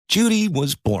Judy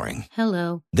was boring.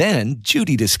 Hello. Then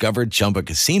Judy discovered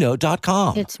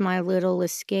ChumbaCasino.com. It's my little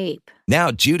escape. Now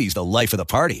Judy's the life of the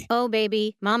party. Oh,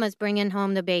 baby, mama's bringing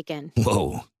home the bacon.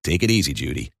 Whoa, take it easy,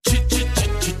 Judy.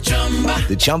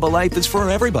 The Chumba life is for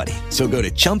everybody. So go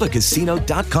to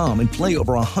ChumbaCasino.com and play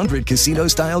over 100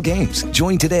 casino-style games.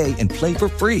 Join today and play for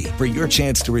free for your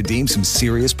chance to redeem some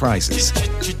serious prizes.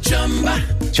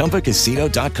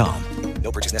 ChumbaCasino.com.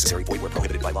 No purchase necessary. Void where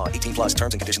prohibited by law. 18 plus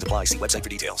terms and conditions apply. See website for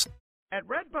details. At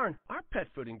Red Barn, our pet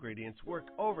food ingredients work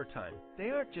overtime. They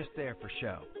aren't just there for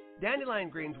show. Dandelion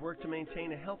greens work to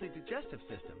maintain a healthy digestive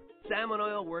system. Salmon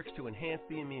oil works to enhance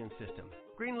the immune system.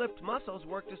 Green-lipped mussels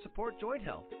work to support joint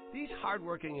health. These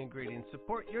hard-working ingredients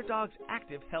support your dog's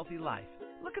active, healthy life.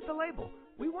 Look at the label.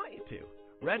 We want you to.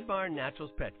 Red Barn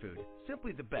Naturals Pet Food.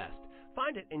 Simply the best.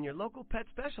 Find it in your local pet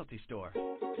specialty store.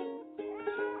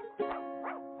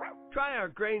 Try our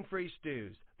grain-free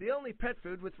stews, the only pet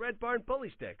food with Red Barn bully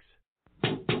sticks.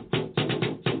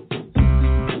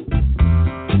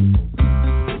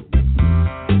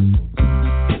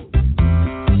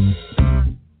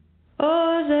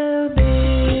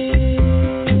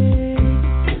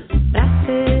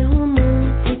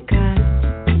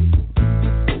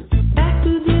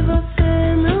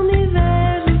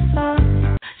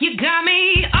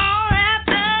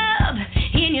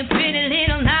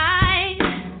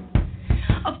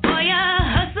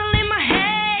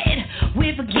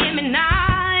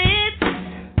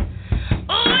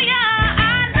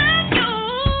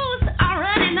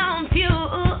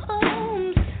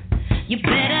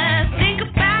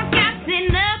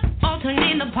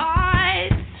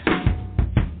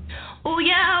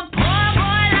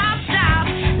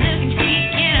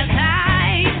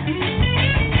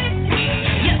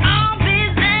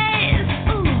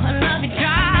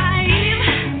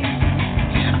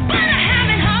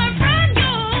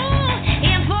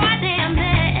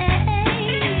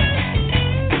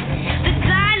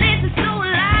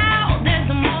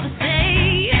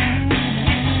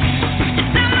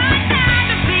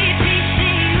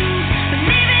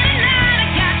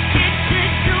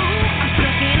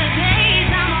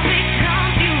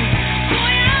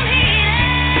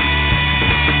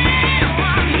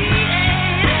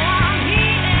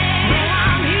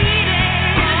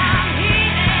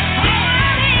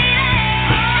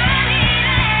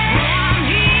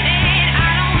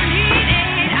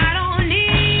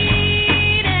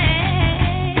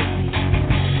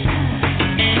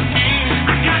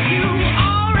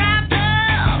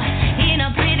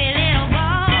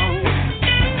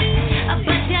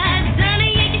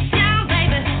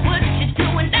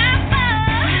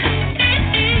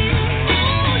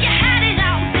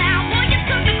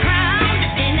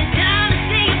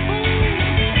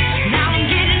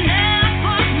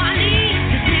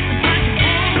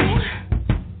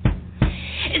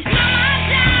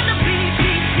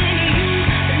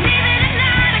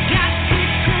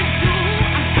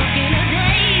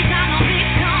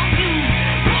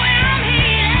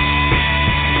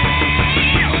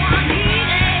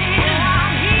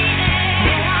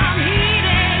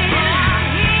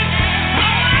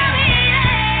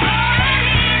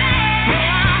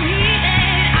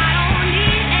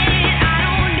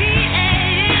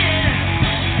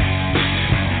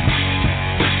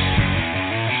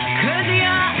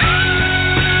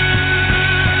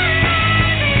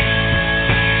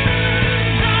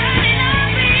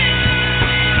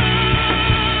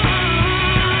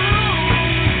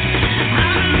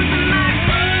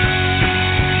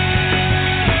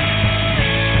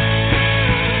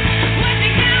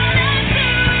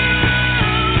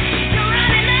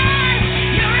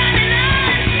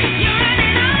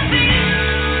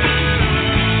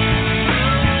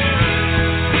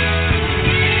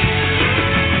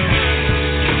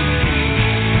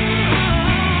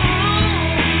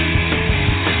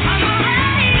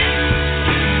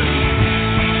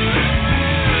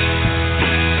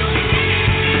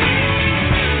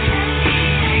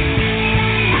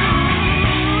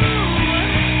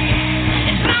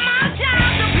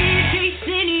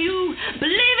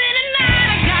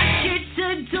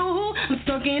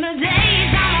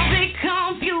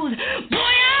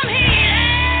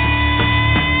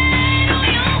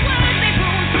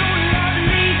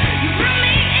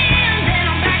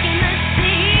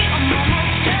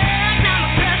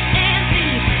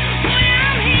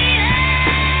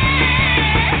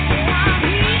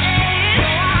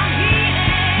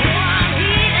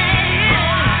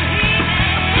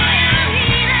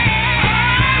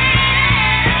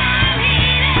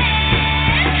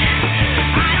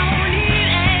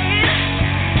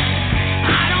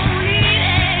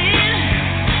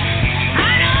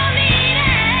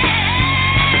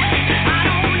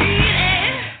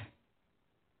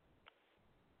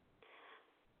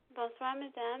 Bonsoir,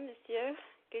 mesdames, messieurs.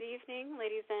 Good evening,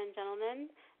 ladies and gentlemen.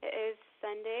 It is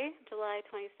Sunday, July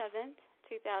 27th,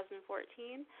 2014,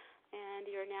 and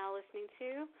you're now listening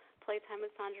to Playtime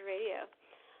with Sandra Radio.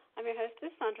 I'm your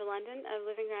hostess, Sandra London of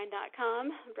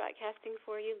LivingGrind.com, broadcasting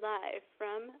for you live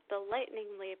from the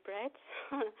lightningly bright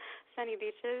sunny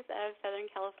beaches of Southern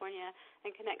California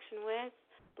in connection with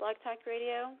Blog Talk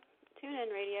Radio,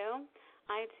 TuneIn Radio,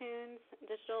 iTunes,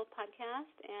 Digital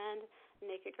Podcast, and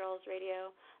Naked Girls Radio.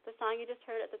 The song you just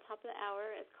heard at the top of the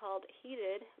hour is called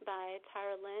Heated by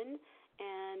Tyra Lynn,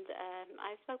 and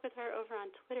I spoke with her over on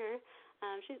Twitter.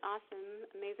 She's awesome,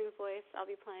 amazing voice. I'll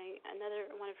be playing another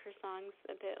one of her songs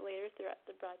a bit later throughout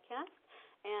the broadcast,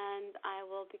 and I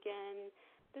will begin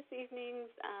this evening's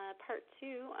part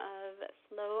 2 of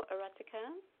SLO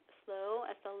Erotika, SLO,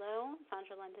 SLO,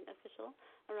 Sandra London Official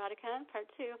Erotica, part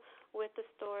 2, with the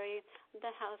story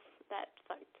The House That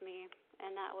Fucked Me,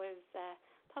 and that was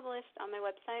published on my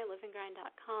website,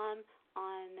 livinggrind.com,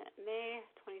 on May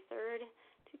 23rd,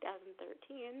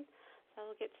 2013. So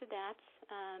we'll get to that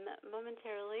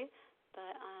momentarily,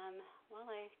 but while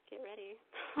I get ready,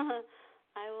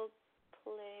 I will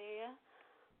play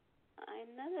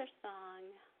another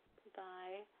song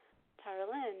by Tyra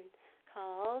Lynn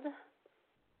called,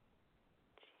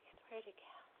 where'd it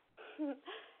go?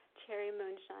 Cherry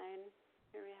Moonshine.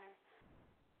 Here we are.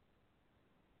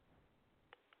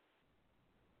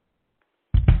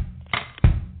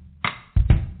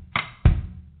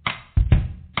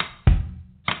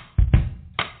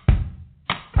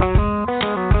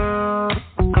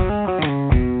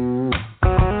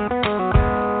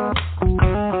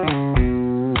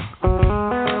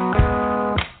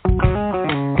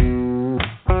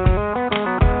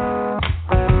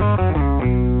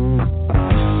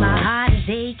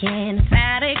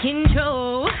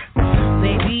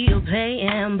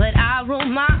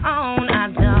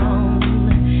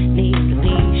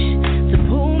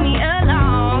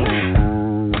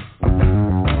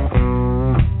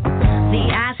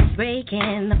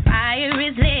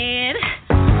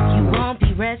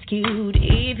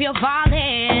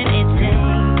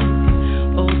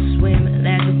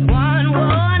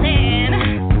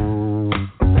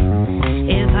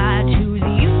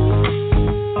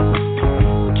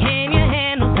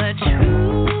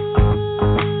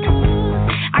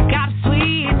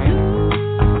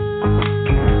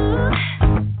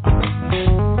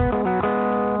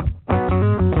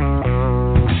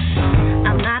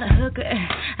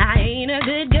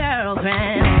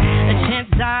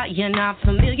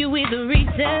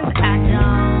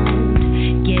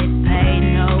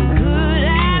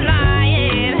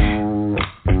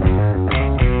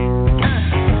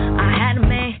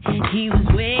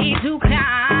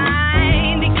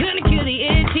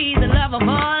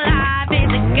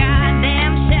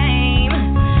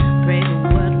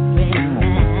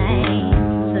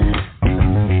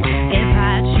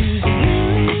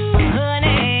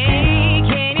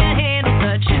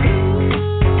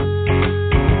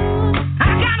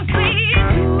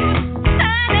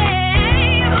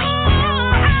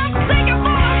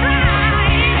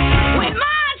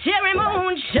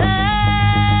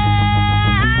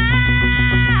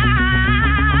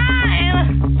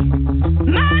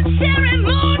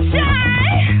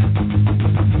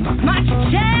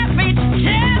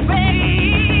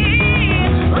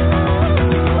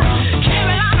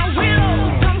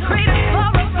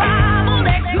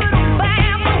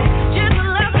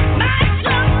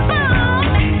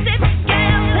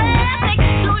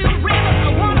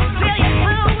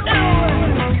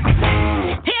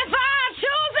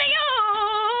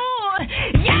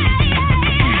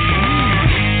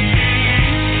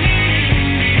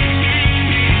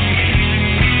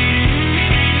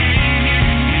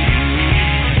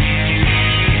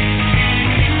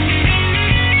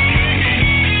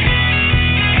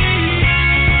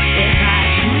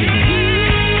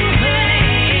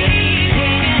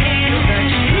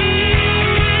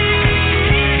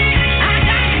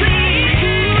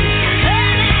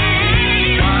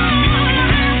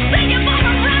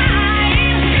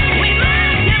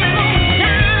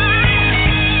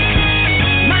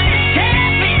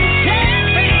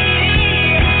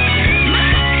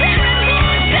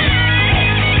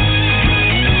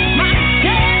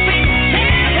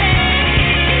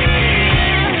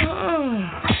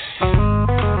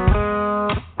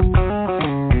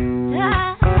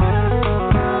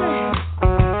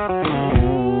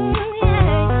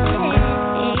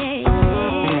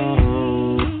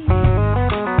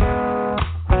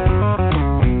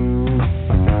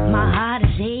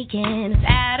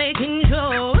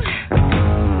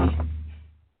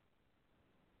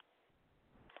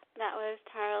 That was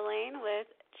Tyra Lane with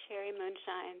Cherry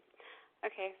Moonshine.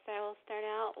 Okay, so I will start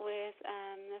out with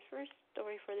the first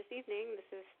story for this evening. This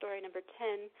is story number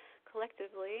 10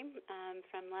 collectively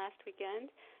from last weekend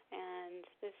and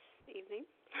this evening.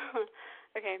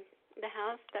 Okay, the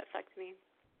house that fucked me.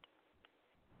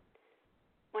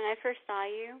 When I first saw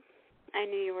you, I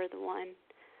knew you were the one.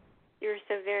 You were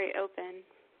so very open,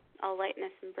 all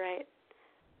lightness and bright.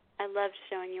 I loved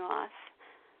showing you off,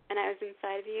 and I was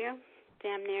inside of you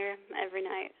damn near every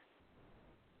night.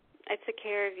 I took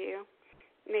care of you,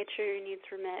 made sure your needs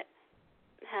were met.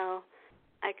 Hell,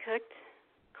 I cooked,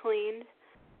 cleaned,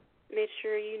 made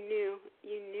sure you knew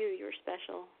you were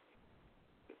special.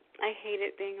 I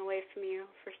hated being away from you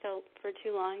for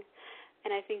too long,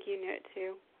 and I think you knew it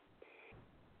too.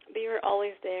 But you were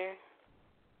always there,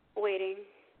 waiting,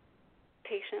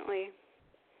 patiently.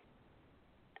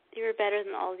 You were better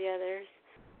than all the others.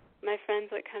 My friends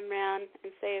would come round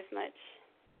and say as much,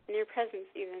 in your presence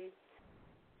even.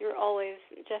 You were always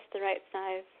just the right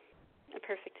size, a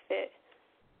perfect fit,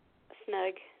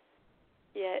 snug,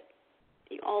 yet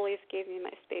you always gave me my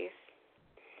space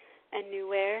and knew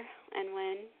where and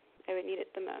when I would need it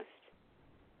the most.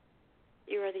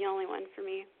 You were the only one for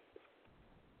me.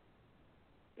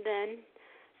 Then,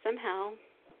 somehow,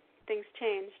 things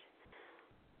changed.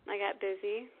 I got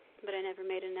busy, but I never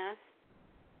made enough.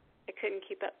 I couldn't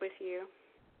keep up with you.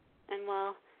 And,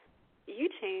 well, you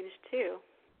changed, too.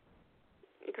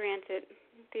 Granted,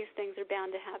 these things are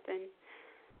bound to happen,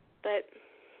 but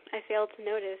I failed to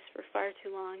notice for far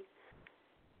too long,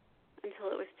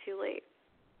 until it was too late.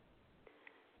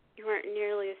 You weren't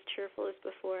nearly as cheerful as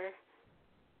before,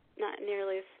 not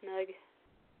nearly as snug.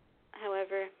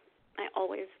 However, I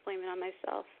always blame it on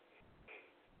myself.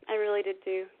 I really did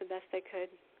do the best I could.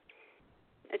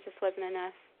 It just wasn't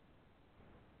enough.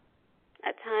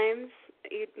 At times,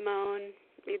 you'd moan,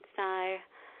 you'd sigh,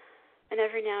 and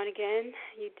every now and again,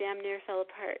 you damn near fell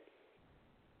apart.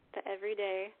 But every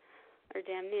day, or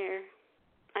damn near,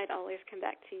 I'd always come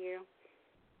back to you.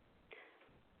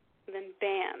 Then,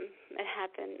 bam, it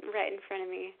happened right in front of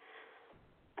me.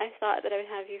 I thought that I would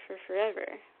have you for forever.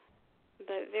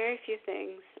 But very few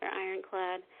things are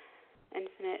ironclad,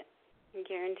 infinite, and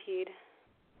guaranteed.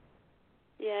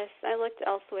 Yes, I looked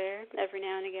elsewhere every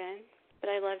now and again, but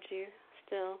I loved you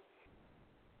still,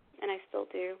 and I still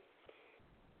do.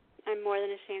 I'm more than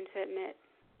ashamed to admit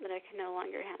that I can no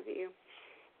longer have you.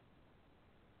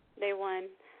 They won.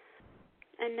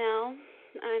 And now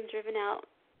I'm driven out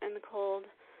in the cold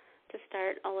to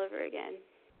start all over again.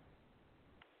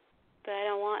 But I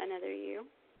don't want another you.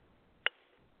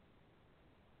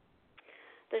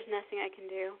 There's nothing I can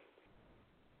do.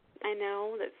 I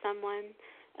know that someone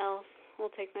else will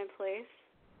take my place.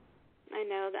 I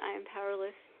know that I am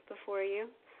powerless before you.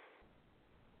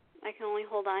 I can only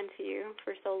hold on to you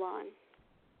for so long.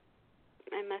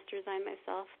 I must resign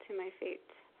myself to my fate,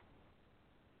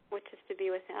 which is to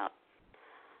be without,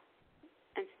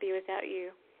 and to be without you.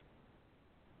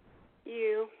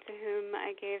 You, to whom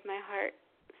I gave my heart,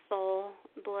 soul,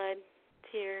 blood,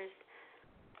 tears,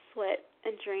 sweat,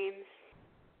 and dreams.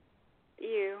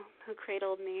 You, who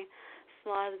cradled me,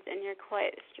 swathed in your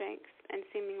quiet strength and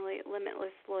seemingly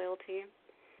limitless loyalty,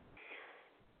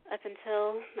 up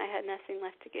until I had nothing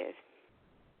left to give.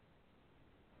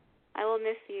 I will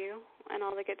miss you and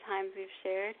all the good times we've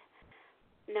shared.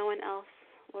 No one else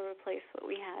will replace what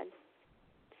we had.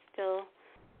 Still,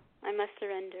 I must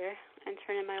surrender and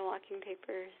turn in my walking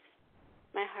papers.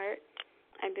 My heart,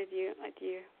 I bid you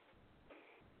adieu.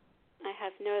 I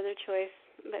have no other choice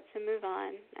but to move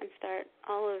on and start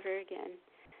all over again,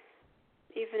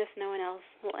 even if no one else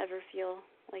will ever feel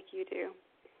like you do.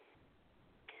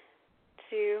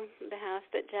 To the house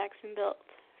that Jackson built,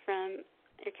 from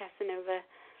your Casanova,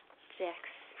 Jax.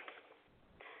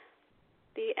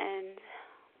 The end.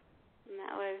 And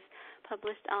that was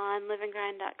published on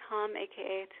liveandgrind.com,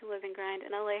 a.k.a. to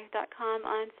liveandgrindinla.com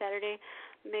on Saturday,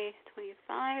 May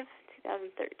 25,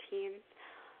 2013.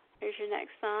 Here's your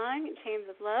next song,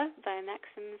 Chains of Love by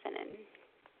Maxim Zenon.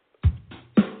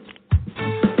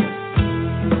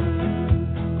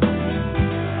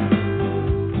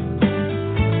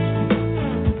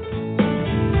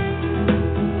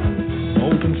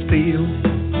 Steel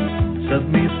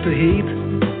submits to heat.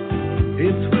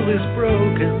 Its will is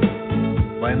broken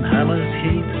when hammers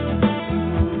heat.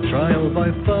 Trial by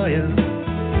fire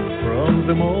from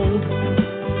the mold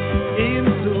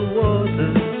into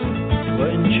waters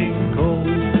quenching cold.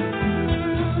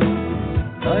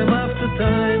 Time after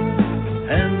time,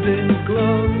 hand in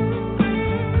glove,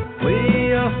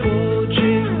 we are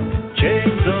forging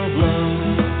chains of love.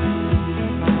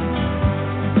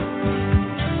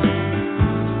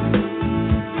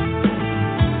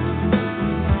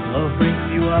 Love brings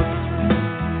you up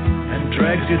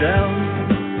you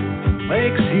down,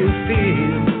 makes you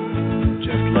feel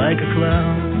just like a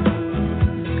clown.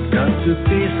 Cut to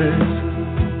pieces,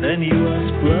 then you are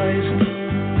spliced,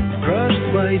 crushed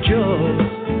by jaws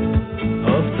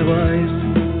of the vice,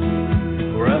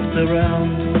 wrapped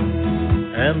around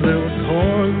and was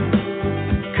torn,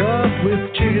 cut with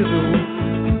chisel,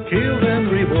 killed and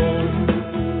reborn.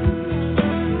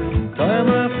 Time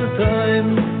after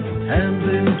time, hand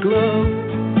in glove,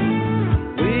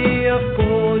 we are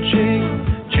forging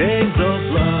chains of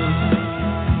love.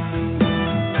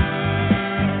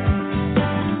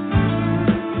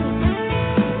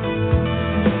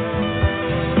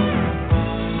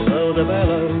 Blow the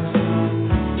bellows,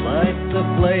 light the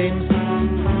flames,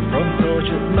 from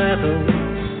tortured metal,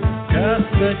 cut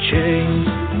the chains.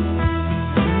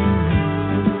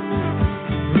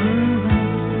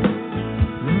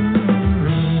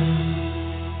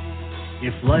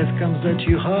 If life comes at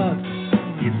you hard,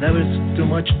 it never's too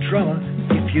much drama.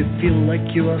 If you feel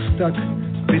like you are stuck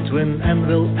between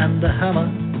anvil and the hammer,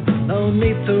 no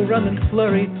need to run and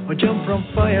flurry or jump from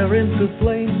fire into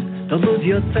flames. Don't lose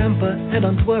your temper and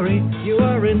don't worry, you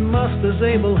are in Master's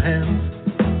able hands.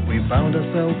 We bound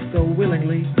ourselves so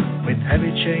willingly, with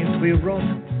heavy chains we wrought,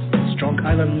 strong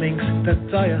iron links that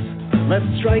tie us. Let's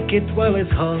strike it while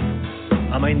it's hot.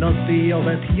 I may not be all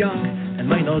that young, and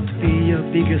may not be your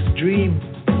biggest dream,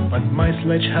 but my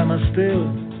sledgehammer still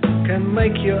can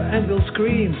make your anvil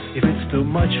scream. If it's too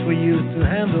much for you to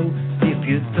handle, if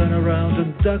you turn around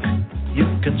and duck, you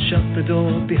can shut the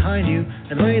door behind you,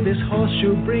 and may this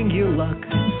horseshoe bring you luck.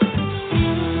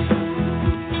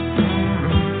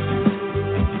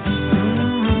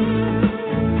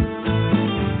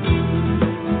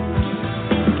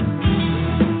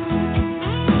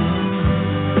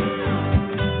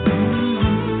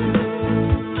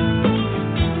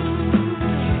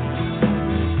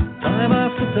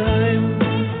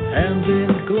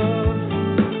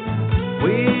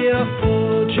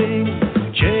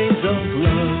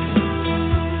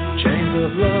 Chains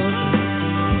of love,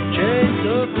 chains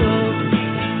of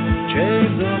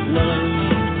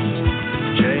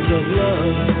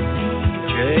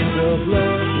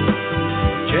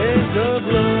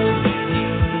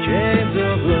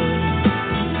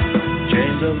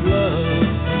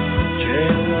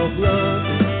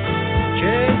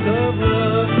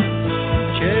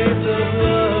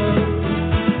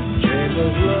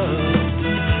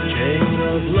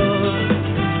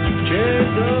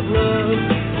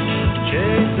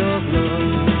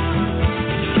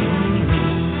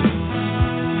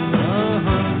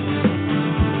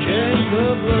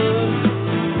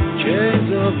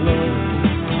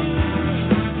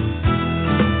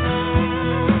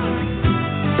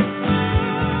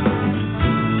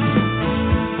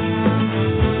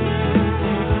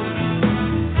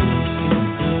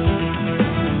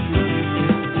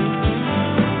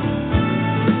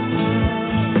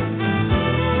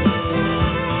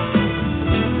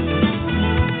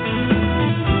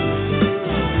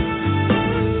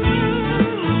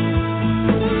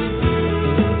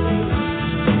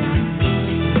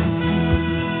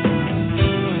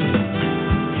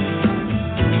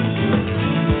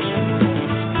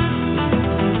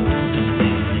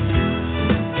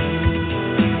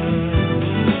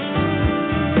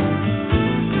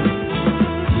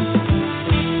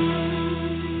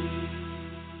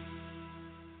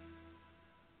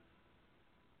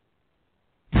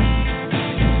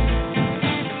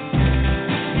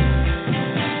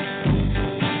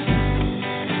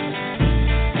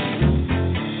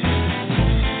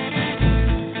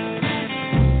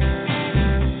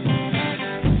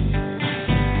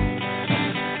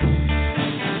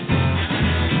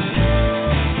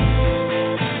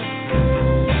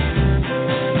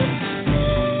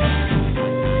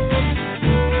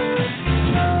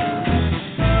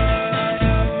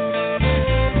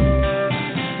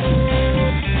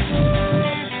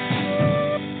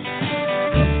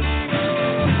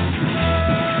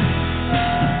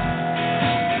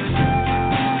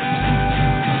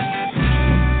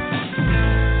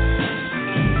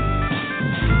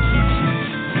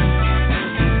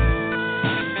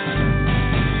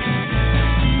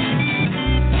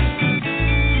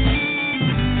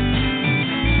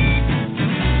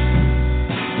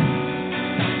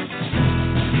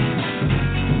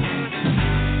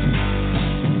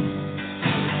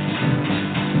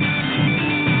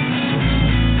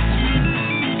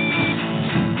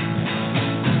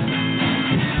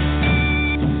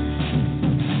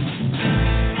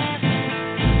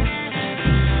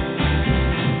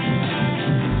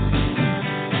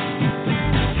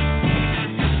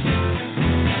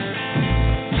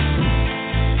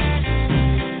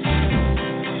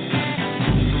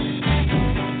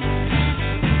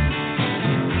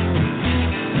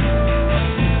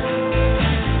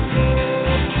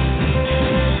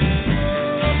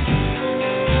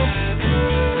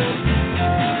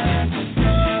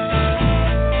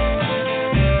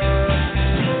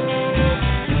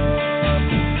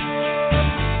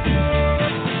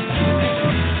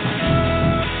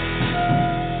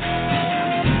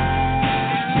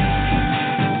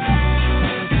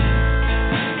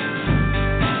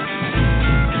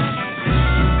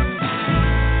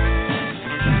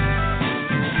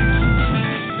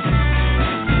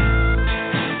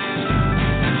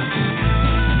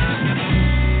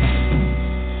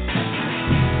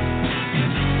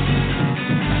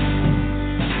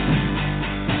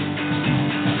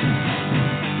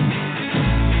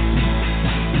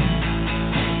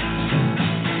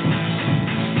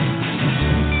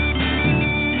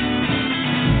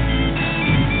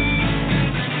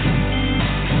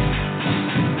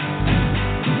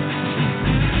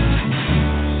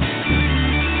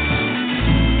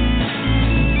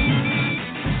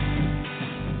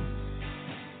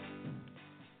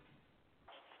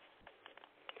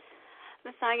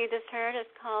song you just heard is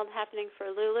called Happening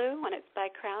for Lulu, and it's by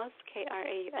Kraus,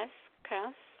 Kraus,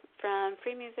 Kraus, from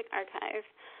Free Music Archive.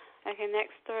 Okay,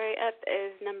 next story up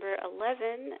is number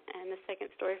 11, and the second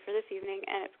story for this evening,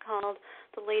 and it's called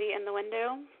The Lady in the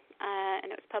Window, and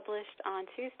it was published on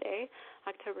Tuesday,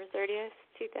 October 30th,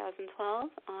 2012,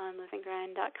 on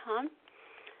liveinggrind.com.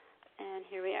 And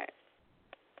here we are.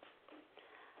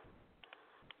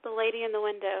 The lady in the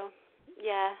window.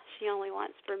 Yeah, she only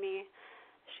wants for me.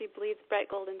 She bleeds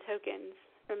bright golden tokens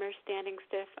from her standing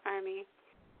stiff army.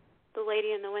 The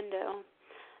lady in the window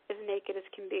is naked as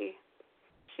can be.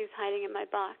 She's hiding in my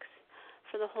box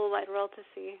for the whole wide world to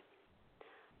see.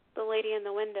 The lady in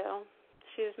the window,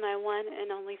 she is my one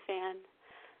and only fan.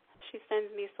 She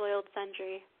sends me soiled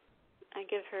sundry. I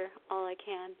give her all I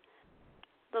can.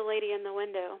 The lady in the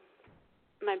window,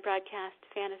 my broadcast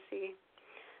fantasy.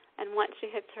 And once she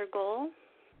hits her goal,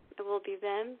 it will be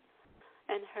them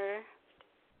and her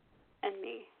and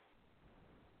me.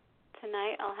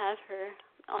 Tonight I'll have her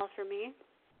all for me.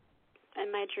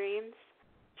 And my dreams,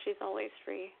 she's always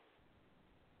free.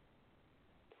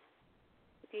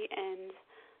 The end.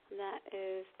 That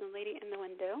is The Lady in the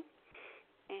Window.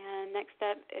 And next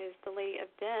up is The Lady of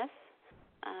Death.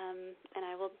 And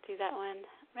I will do that one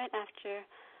right after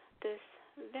this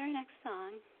very next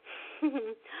song.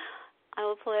 I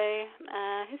will play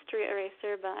History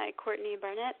Eraser by Courtney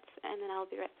Barnett, and then I'll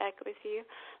be right back with you.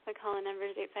 My call-in number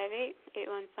is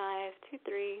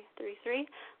 858-815-2333.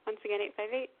 Once again,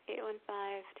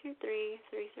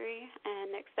 858-815-2333.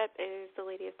 And next up is The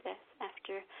Lady of Death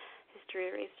after History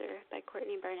Eraser by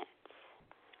Courtney Barnett.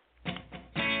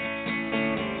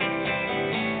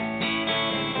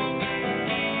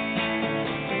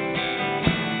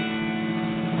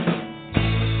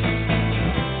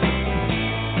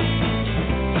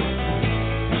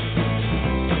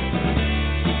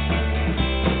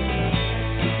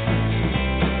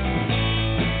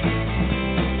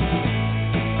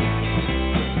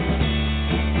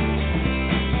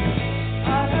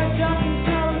 Don't you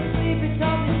tell me sleep, it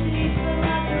don't you sleep, but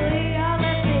luckily I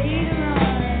left the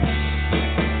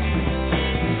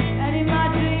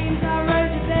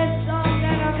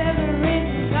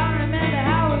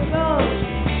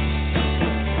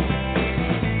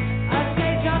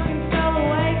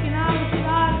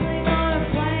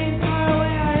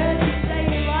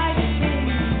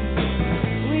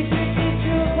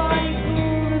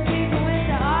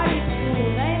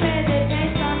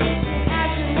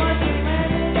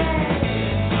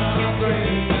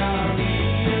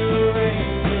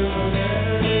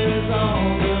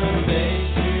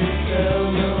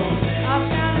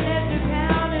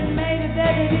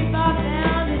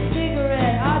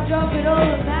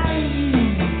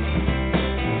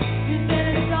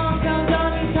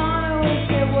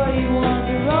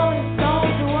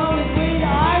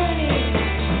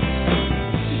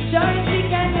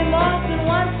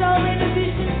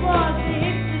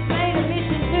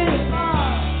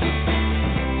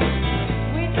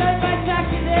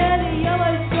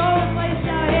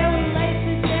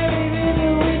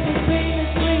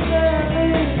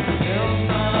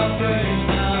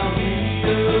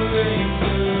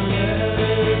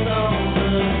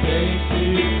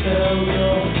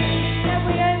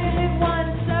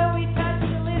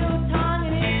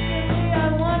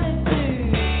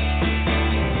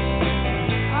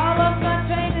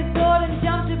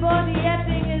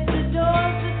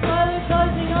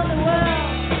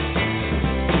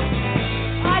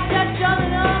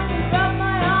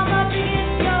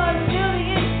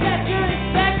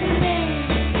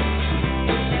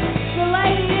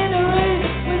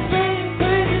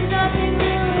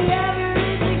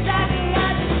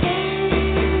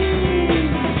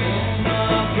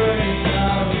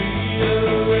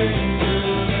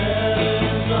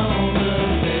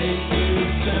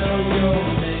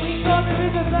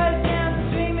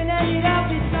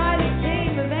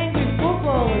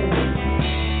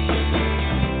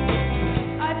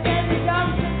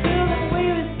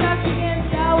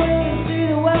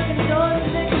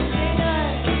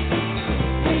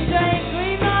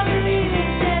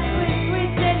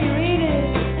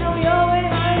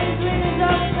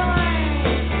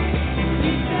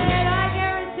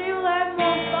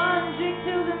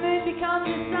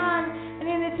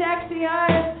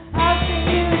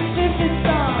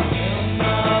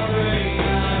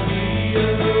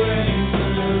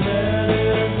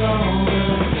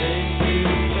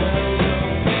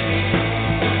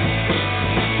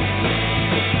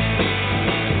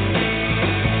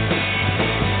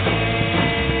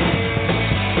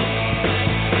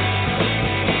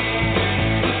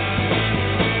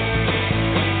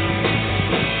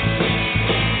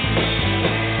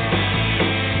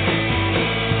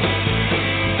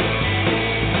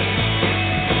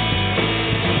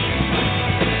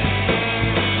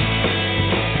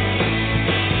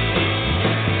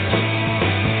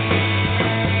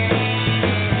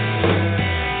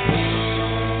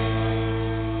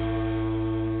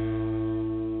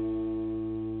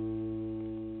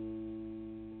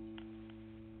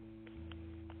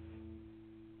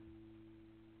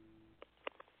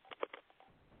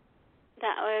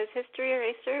That was History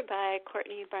Eraser by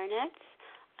Courtney Barnett.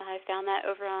 I found that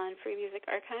over on Free Music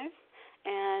Archive.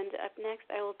 And up next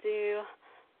I will do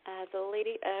The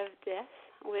Lady of Death,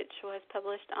 which was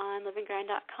published on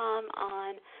livinggrind.com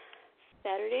on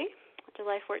Saturday,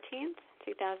 July 14th,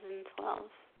 2012.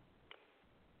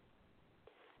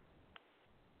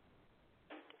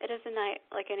 It is a night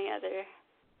like any other,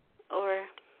 or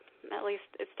at least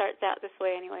it starts out this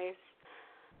way anyways.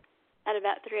 At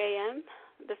about 3 a.m.,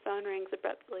 the phone rings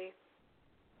abruptly.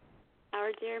 Our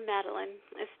dear Madeline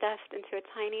is stuffed into a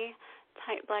tiny,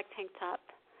 tight black tank top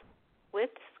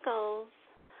with skulls.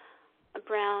 A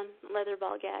brown leather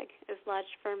ball gag is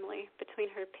lodged firmly between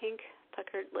her pink,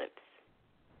 puckered lips.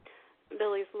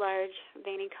 Billy's large,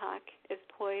 veiny cock is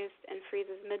poised and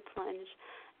freezes mid-plunge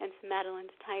into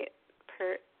Madeline's tight,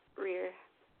 pert rear.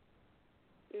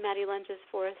 Maddie lunges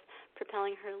forth,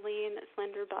 propelling her lean,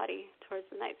 slender body towards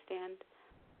the nightstand.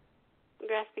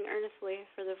 Grasping earnestly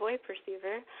for the VoIP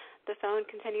receiver, the phone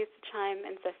continues to chime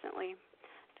incessantly,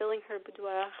 filling her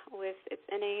boudoir with its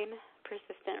inane,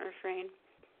 persistent refrain.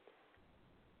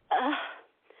 Ugh!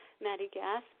 Maddie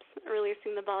gasps,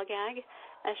 releasing the ball gag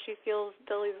as she feels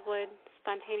Billy's wood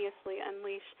spontaneously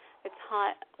unleash its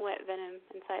hot, wet venom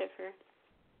inside of her.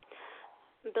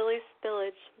 Billy's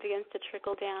spillage begins to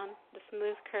trickle down the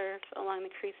smooth curve along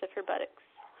the crease of her buttocks.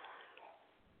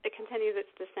 It continues its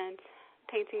descent,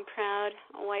 painting proud,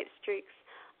 white streaks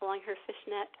along her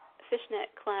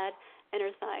fishnet-clad inner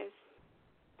thighs.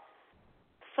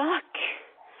 Fuck!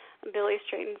 Billy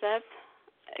straightens up,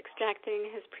 extracting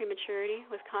his prematurity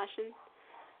with caution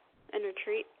and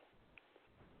retreat.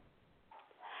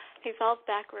 He falls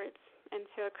backwards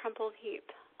into a crumpled heap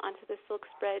onto the silk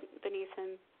spread beneath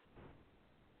him.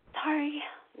 Sorry,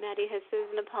 Maddie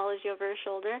hisses an apology over her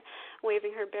shoulder,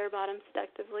 waving her bare bottom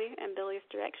seductively in Billy's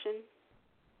direction.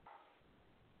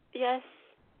 Yes,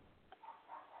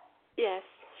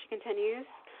 she continues.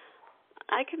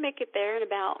 I could make it there in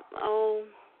about,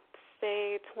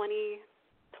 say 20,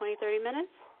 30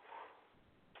 minutes.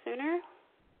 Sooner?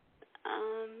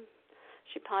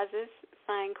 She pauses,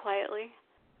 sighing quietly.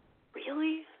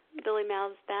 Really? Billy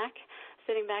mouths back,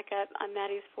 sitting back up on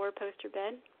Maddie's four-poster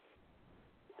bed.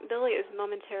 Billy is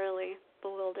momentarily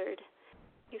bewildered.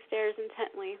 He stares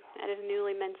intently at his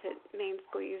newly minted main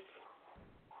squeeze.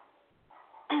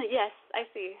 Yes, I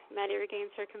see. Maddie regains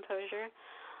her composure.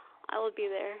 I will be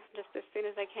there just as soon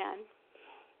as I can.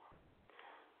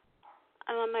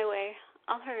 I'm on my way.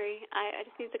 I'll hurry. I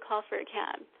just need to call for a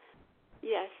cab.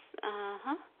 Yes,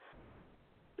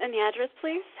 And the address,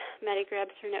 please? Maddie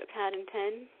grabs her notepad and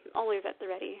pen, always at the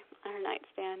ready, on her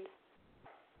nightstand.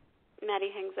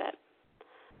 Maddie hangs up.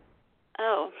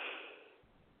 Oh,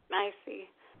 I see.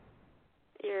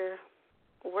 You're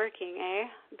working, eh?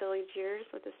 Billy jeers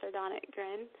with a sardonic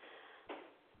grin.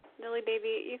 Billy,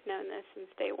 baby, you've known this since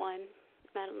day one,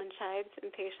 Madeline chides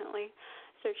impatiently,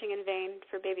 searching in vain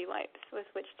for baby wipes with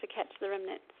which to catch the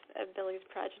remnants of Billy's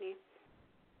progeny.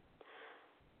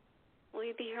 Will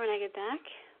you be here when I get back?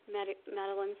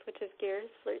 Madeline switches gears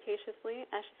flirtatiously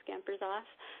as she scampers off,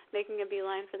 making a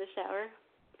beeline for the shower.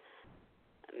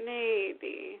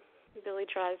 Maybe. Billy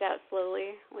draws out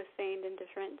slowly with feigned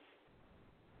indifference.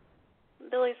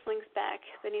 Billy slinks back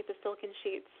beneath the silken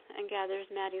sheets and gathers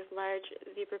Maddie's large,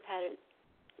 zebra-patterned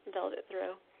velvet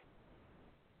throw.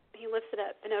 He lifts it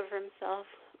up and over himself,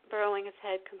 burrowing his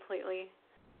head completely.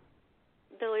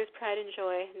 Billy's pride and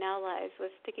joy now lies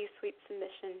with sticky, sweet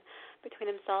submission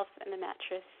between himself and the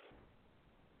mattress.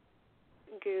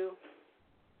 Goo.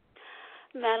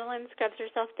 Madeline scrubs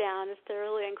herself down as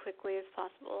thoroughly and quickly as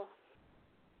possible.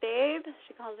 Babe,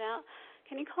 she calls out,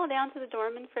 can you call down to the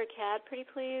doorman for a cab, pretty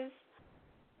please?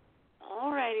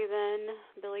 Alrighty then,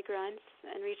 Billy grunts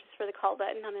and reaches for the call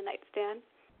button on the nightstand.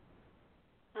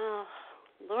 Oh,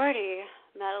 Lordy,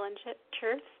 Madeline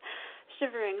chirps,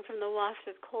 shivering from the waft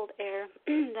of cold air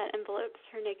that envelopes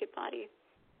her naked body.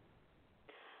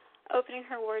 Opening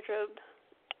her wardrobe,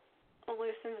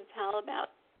 loosens a towel about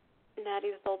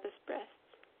Maddie's bulbous breasts.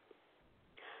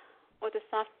 With a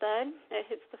soft thud, it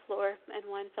hits the floor in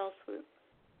one fell swoop.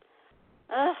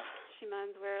 Ugh, she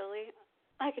moans wearily.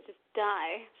 I could just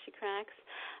die, she cracks,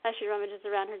 as she rummages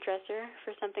around her dresser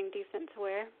for something decent to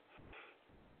wear.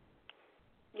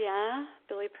 Yeah,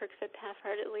 Billy perks up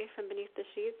half-heartedly from beneath the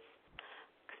sheets.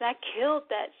 'Cause I killed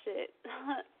that shit.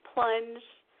 Plunge.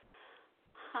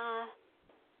 Ha.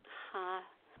 Ha.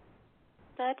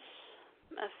 Such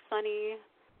a funny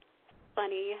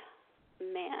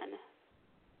man.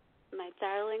 My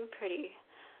darling pretty.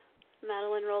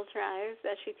 Madeline rolls her eyes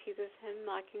as she teases him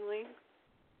mockingly.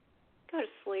 Go to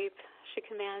sleep, she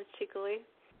commands cheekily.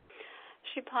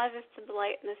 She pauses to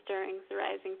delight in the stirrings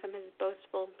arising from his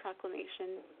boastful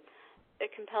proclamation.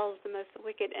 It compels the most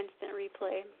wicked instant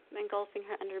replay, engulfing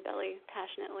her underbelly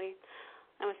passionately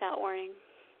and without warning.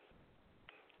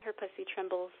 Her pussy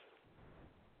trembles.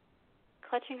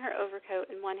 Clutching her overcoat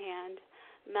in one hand,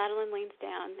 Madeline leans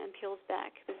down and peels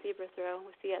back the zebra throw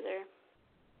with the other.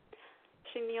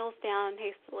 She kneels down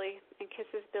hastily and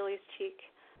kisses Billy's cheek,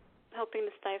 hoping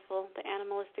to stifle the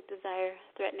animalistic desire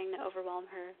threatening to overwhelm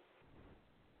her.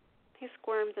 He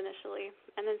squirms initially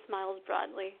and then smiles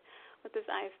broadly, with his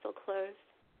eyes still closed.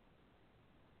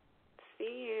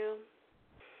 See you.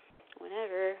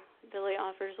 Whenever, Billy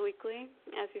offers weakly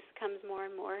as he succumbs more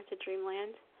and more to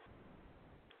dreamland.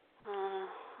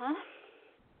 Uh-huh.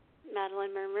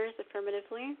 Madeline murmurs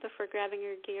affirmatively before grabbing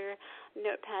her gear,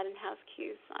 notepad, and house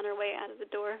keys on her way out of the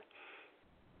door.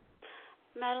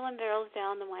 Madeline barrels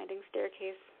down the winding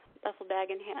staircase, duffel bag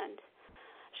in hand.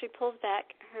 She pulls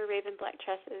back her raven black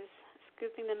tresses,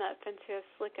 scooping them up into a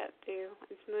slick updo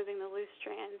and smoothing the loose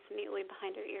strands neatly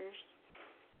behind her ears.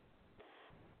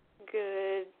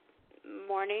 Good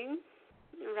morning.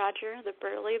 Roger, the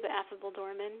burly but affable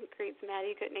doorman, greets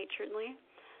Maddie good-naturedly.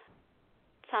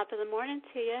 Top of the morning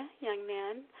to you, young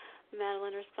man,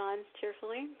 Madeline responds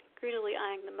cheerfully, greedily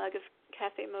eyeing the mug of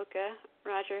cafe mocha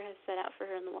Roger has set out for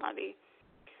her in the lobby.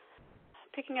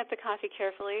 Picking up the coffee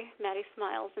carefully, Maddie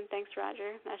smiles and thanks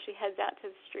Roger as she heads out to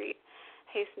the street,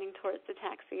 hastening towards the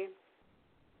taxi.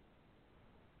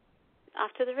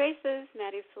 Off to the races,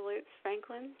 Maddie salutes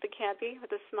Franklin, the cabbie,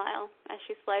 with a smile as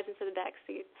she slides into the back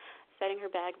seat, setting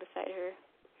her bag beside her.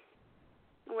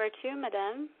 Where to,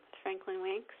 madame? Franklin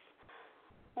winks.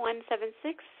 176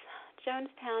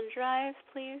 Jonestown Drive,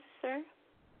 please, sir.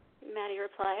 Maddie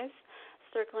replies,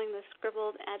 circling the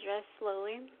scribbled address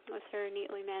slowly with her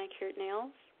neatly manicured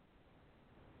nails.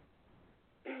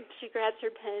 She grabs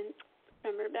her pen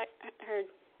from her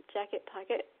jacket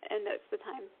pocket and notes the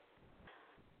time.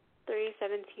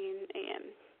 3:17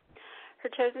 a.m.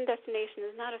 Her chosen destination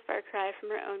is not a far cry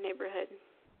from her own neighborhood,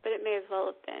 but it may as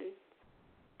well have been.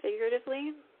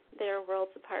 Figuratively, they are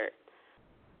worlds apart.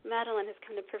 Madeline has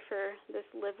come to prefer this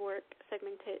live-work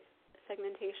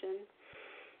segmentation.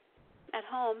 At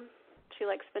home, she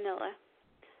likes vanilla,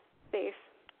 safe,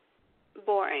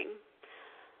 boring.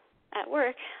 At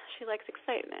work, she likes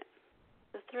excitement,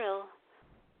 the thrill,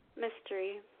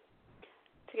 mystery,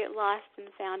 to get lost and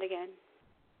found again,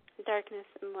 darkness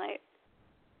and light,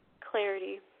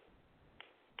 clarity,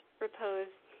 repose,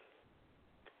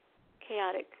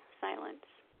 chaotic silence.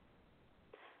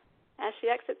 As she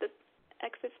exits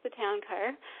the town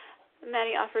car,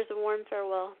 Maddie offers a warm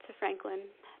farewell to Franklin,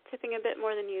 tipping a bit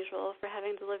more than usual for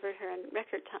having delivered her in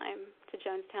record time to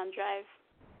Jonestown Drive.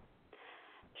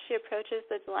 She approaches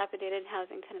the dilapidated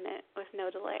housing tenement with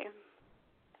no delay.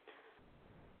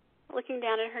 Looking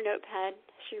down at her notepad,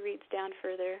 she reads down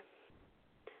further.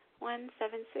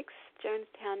 176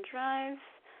 Jonestown Drive,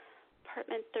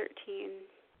 apartment 13.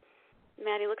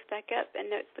 Maddie looks back up and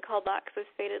notes the call box with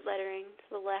faded lettering to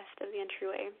the left of the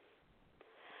entryway.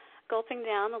 Gulping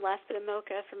down the last bit of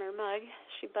mocha from her mug,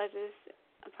 she buzzes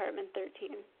apartment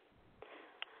 13.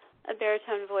 A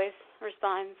baritone voice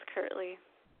responds curtly.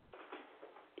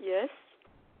 Yes?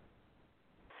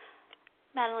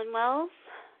 Madeline Wells,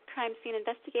 crime scene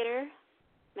investigator,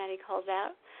 Maddie calls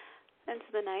out into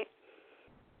the night.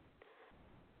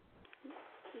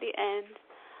 The end.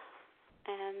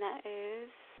 And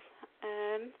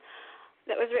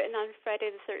that was written on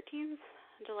Friday the 13th.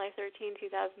 July 13,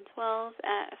 2012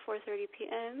 at 4:30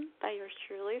 p.m. by yours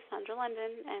truly, Sandra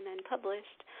London, and then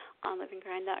published on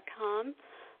livinggrind.com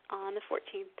on the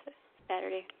 14th,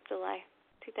 Saturday, July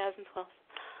 2012.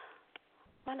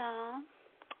 Voila.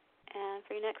 And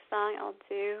for your next song, I'll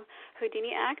do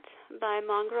Houdini Act by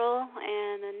Mongrel,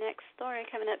 and the next story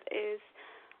coming up is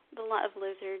The Lot of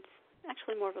Lizards,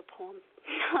 actually more of a poem.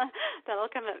 That'll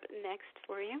come up next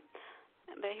for you.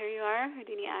 But here you are,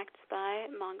 Houdini Act by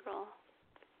Mongrel.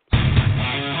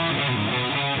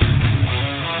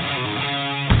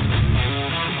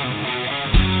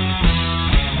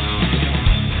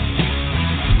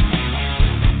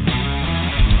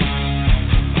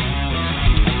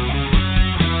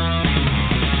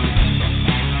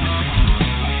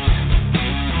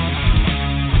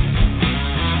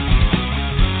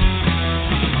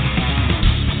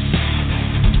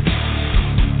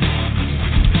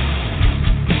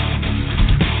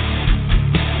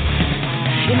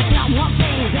 One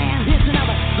thing and this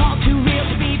another, all too real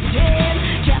to be pretend.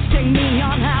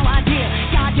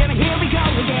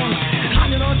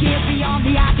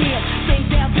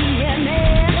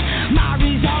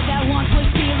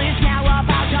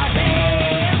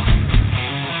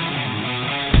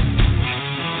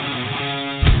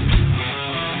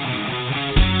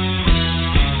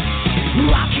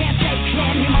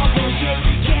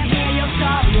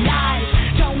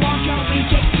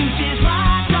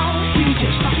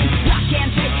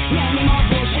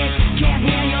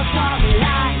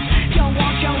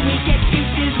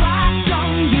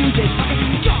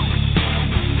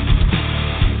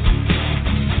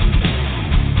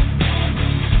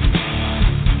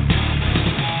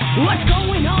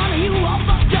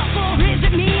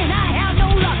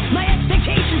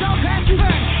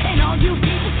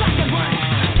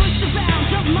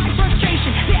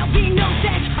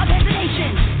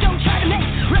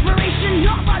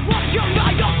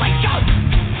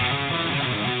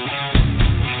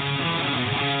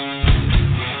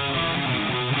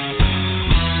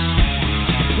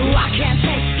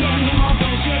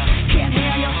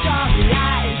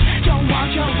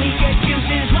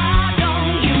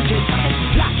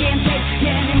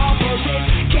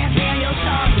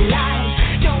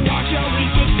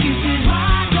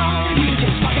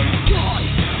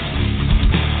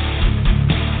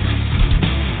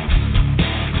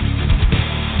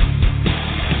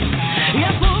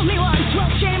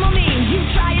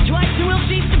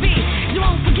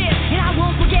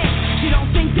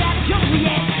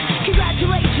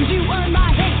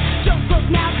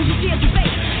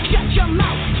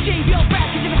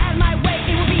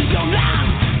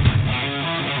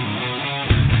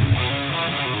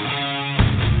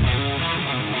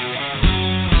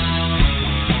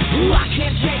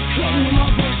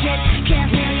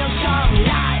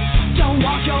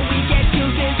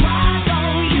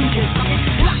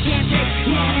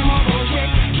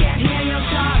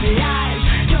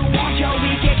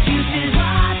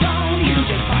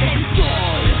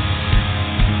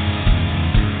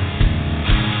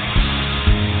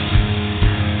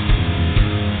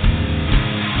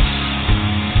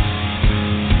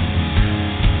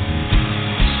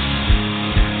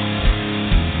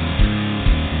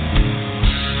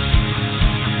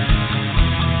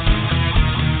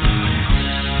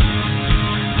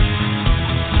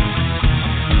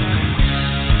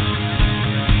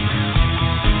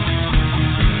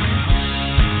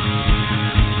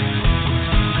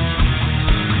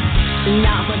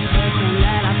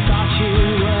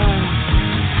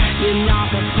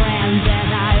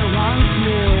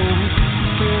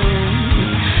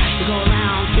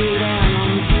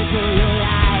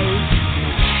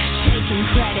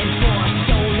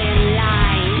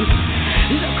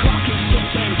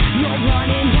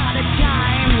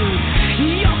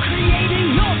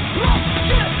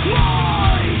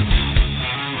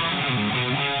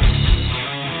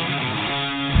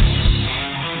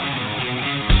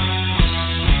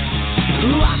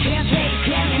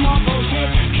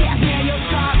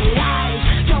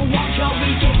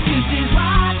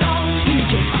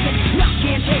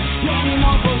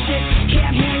 bullshit.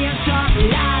 Can't hear your soft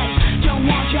lies. Don't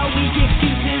want your weak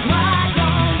excuses. Why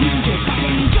don't you just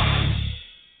fucking go?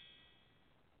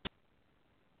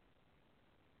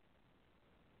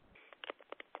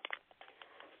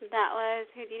 That was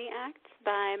Houdini Act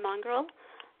by Mongrel.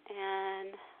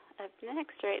 And up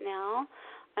next right now,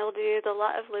 I will do The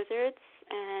Lot of Lizards,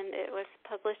 and it was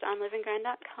published on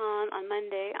livingrind.com on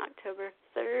Monday, October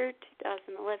 3rd,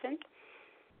 2011.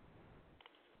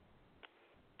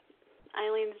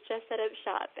 Eileen's just set up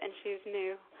shop, and she's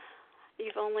new.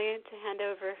 You've only to hand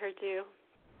over her due.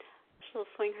 She'll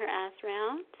swing her ass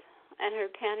round, and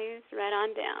her panties right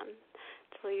on down,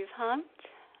 till you've humped,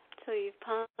 till you've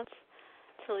pumped,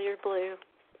 till you're blue.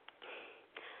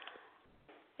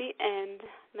 The end.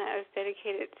 That was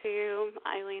dedicated to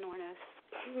Eileen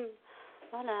Ornish.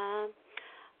 Voila. I'm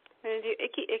going to do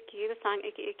Icky Icky, the song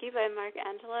Icky Icky by Mark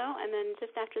Angelo, and then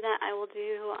just after that I will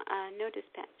do No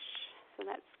Dispatch. So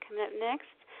that's coming up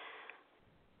next.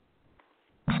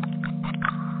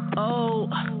 Oh,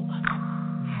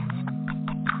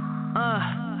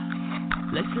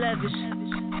 let's lavish.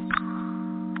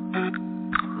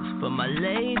 It's for my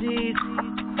ladies.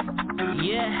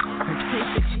 Yeah, her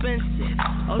taste expensive.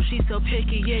 Oh, she's so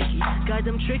picky, yicky. Got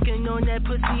them tricking on that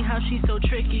pussy, how she so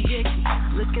tricky, yicky.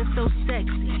 Looking so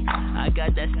sexy, I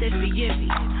got that stiffy, yippy.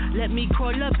 Let me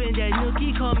crawl up in that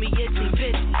nookie, call me itsy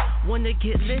bitsy. Wanna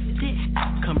get lifted?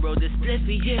 Come roll this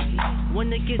spliffy, yippy.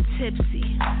 Wanna get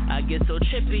tipsy? I get so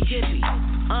trippy, yippy.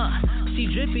 She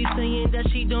drippy, saying that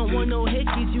she don't want no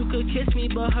hickeys. You could kiss me,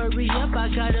 but hurry up, I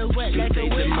got her wet like a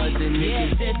whippy.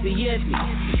 Yeah, stiffy, yippy.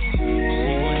 She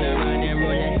wanna ride and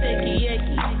roll that sticky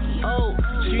icky. Oh,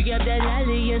 she got that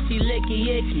lolly and she licky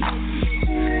icky.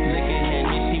 Looking at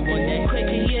me, she want that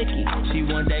quickie icky. She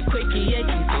want that quickie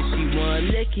icky, so she want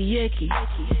licky icky.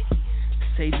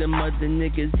 Say the mother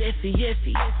niggas iffy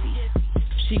iffy.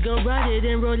 She gon' ride it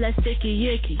and roll that sticky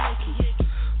icky.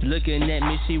 Looking at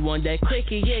me, she want that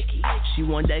quickie icky. She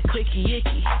want that quickie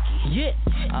icky. Yeah,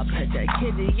 I pet that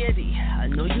kitty yitty. I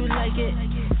know you like it.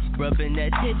 Rubbing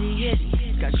that titty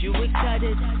yitty. Got you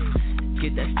excited.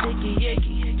 Get that sticky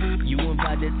icky. You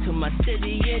invited to my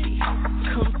city yitty.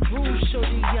 Come through,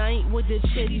 shorty, I ain't with the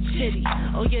chitty chitty.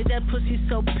 Oh yeah, that pussy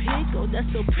so pink, oh that's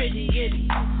so pretty yitty.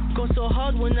 Go so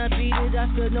hard when I beat it,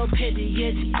 I feel no pity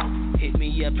yitty. Hit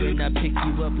me up and I pick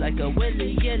you up like a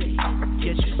willy yilly.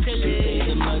 Get you silly,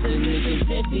 the mother niggas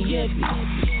iffy yippy.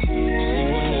 She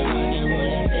wanna run and roll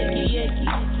that sticky icky.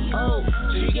 Oh,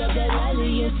 she got that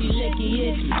lolly and she licky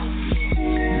icky.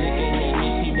 Looking at me,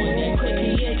 she want that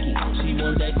quickie icky. She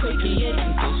want that quickie icky,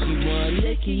 so she want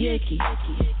licky icky.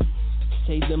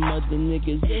 Say the mother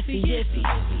niggas iffy iffy.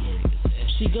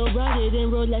 She gon' ride it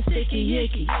and roll that sticky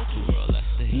icky.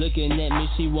 Looking at me,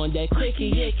 she want that quickie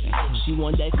icky. She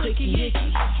want that quickie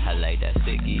icky. I like that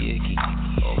sticky icky.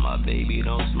 Oh my baby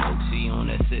don't smoke, she on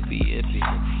that sippy ippy.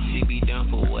 She be down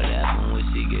for whatever when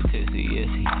she get tipsy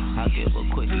issy. I give her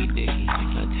quickie dicky,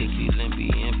 a tipsy limpy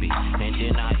impy. And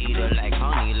then I eat her like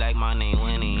honey, like my name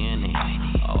Winnie in it.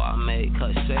 Oh I make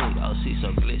her say, oh she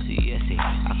so glitzy issy.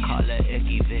 I call her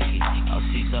Icky Vicky, oh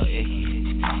she so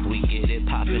icky. We get it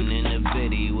poppin' in the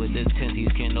bitty with the tenties,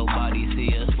 can nobody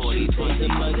see us 40-20.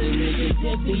 Mother niggas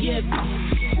iffy yippy.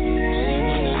 She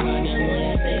wanna run and roll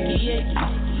that sticky icky.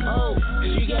 Oh,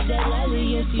 she got that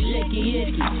lolly and she licky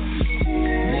icky.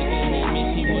 Looking at me,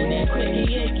 she want that quickie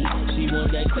icky. She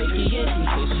want that quickie icky,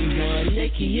 so she want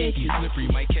licky icky. Slippery,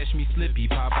 might catch me slippy,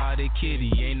 pop out a kitty.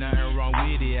 Ain't nothing wrong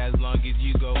with it as long as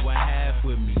you go one half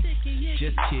with me.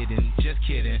 Just kidding, just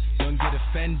kidding. Don't get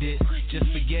offended, just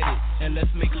forget it. And let's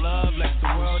make love like the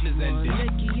world is ending.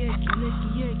 Licky icky,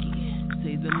 licky icky.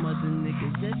 Say the mother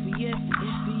niggas iffy, iffy,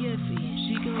 iffy, iffy.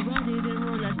 She gon' ride it and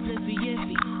roll that slippy,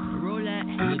 iffy. Roll that,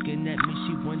 looking at me,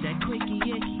 she want that quickie,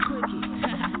 icky, quickie.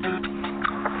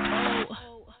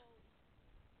 Oh.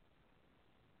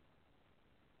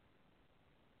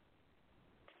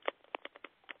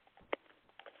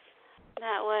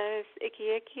 That was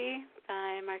Icky Icky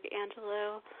by Mark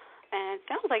Angelo, and it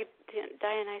sounds like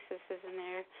Dionysus is in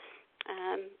there.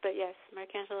 But yes,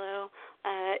 Mark Angelo,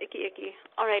 Icky Icky.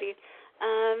 Alrighty.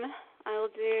 I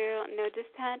will do No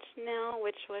Dispatch now,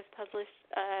 which was published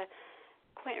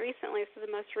quite recently. So the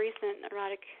most recent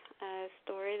erotic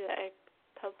story that I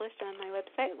published on my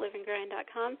website,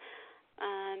 livingrind.com.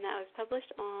 That was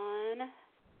published on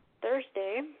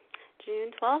Thursday, June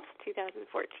 12th,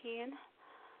 2014.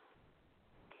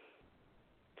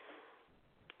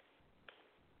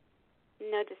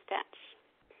 No Dispatch.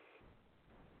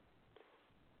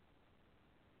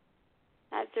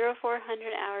 At 0400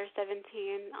 hours 17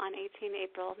 on 18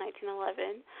 April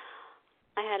 1911,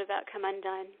 I had about come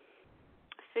undone.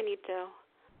 Finito.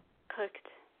 cooked,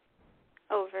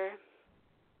 over.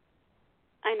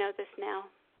 I know this now.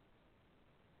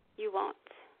 You won't.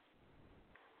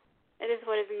 It is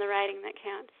what is in the writing that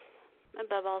counts,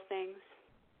 above all things.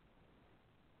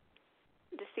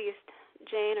 Deceased,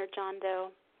 Jane or John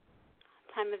Doe.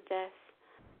 Time of death,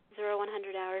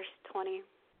 0100 hours 20.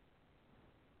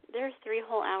 There's 3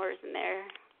 whole hours in there,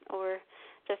 or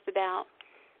just about,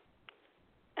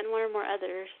 and one or more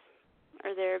others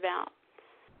are thereabout.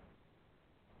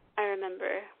 I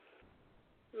remember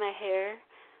my hair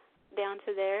down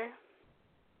to there,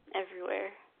 everywhere.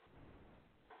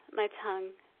 My tongue,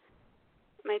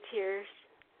 my tears,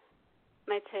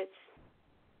 my tits,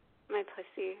 my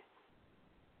pussy,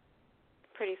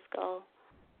 pretty skull.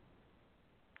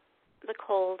 The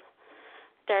cold,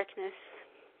 darkness,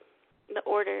 the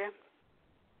order.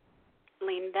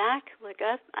 Lean back, look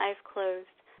up, eyes closed.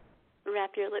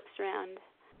 Wrap your lips around.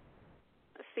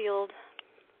 Sealed,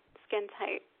 skin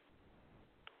tight.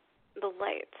 The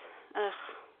light.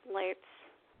 Ugh, lights.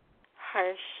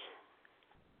 Harsh.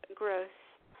 Gross.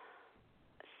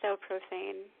 So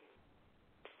profane.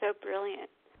 So brilliant.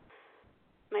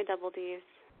 My double D's.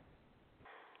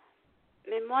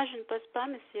 Mais moi je ne pose pas,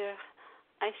 monsieur.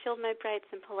 I shield my brights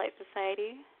in polite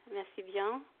society. Merci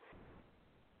bien.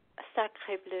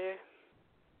 Sacré bleu.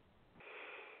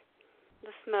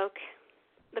 The smoke,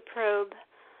 the probe,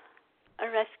 a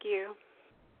rescue,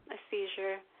 a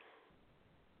seizure,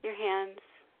 your hands,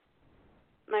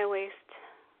 my waist,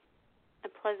 a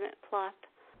pleasant plop,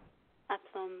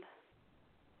 aplomb.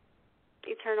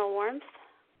 Eternal warmth,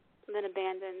 then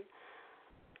abandon,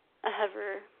 a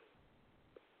hover,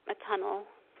 a tunnel,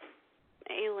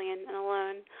 alien and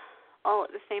alone, all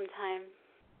at the same time,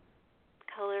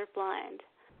 color blind,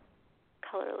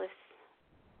 colorless.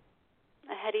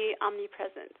 A heady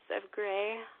omnipresence of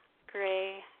gray,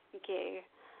 gay,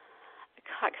 a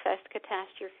cockfest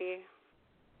catastrophe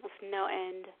with no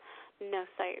end, no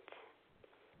sight.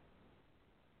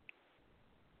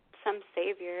 Some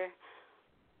savior,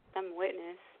 some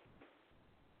witness,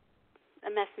 a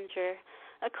messenger,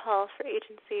 a call for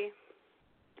agency,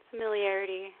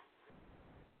 familiarity,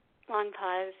 long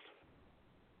pause,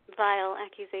 vile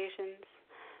accusations,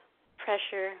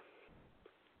 pressure,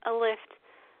 a lift,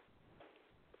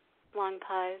 long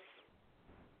pause,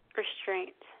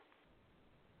 restraint,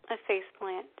 a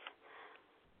faceplant,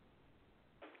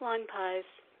 long pause.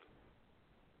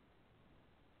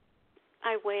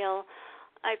 I wail,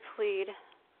 I plead,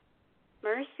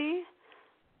 mercy,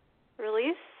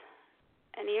 release,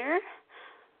 an ear,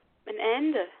 an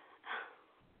end,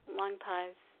 long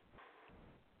pause.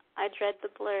 I dread the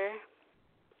blur,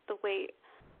 the weight,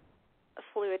 a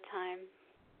fluid time.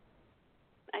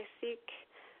 I seek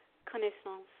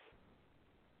connaissance.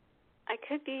 I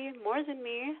could be more than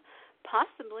me,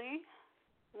 possibly.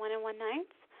 1 and 1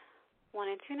 nights, 1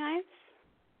 and 2 nights,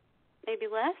 maybe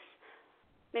less,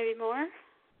 maybe more.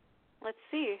 Let's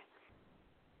see.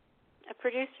 A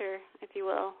producer, if you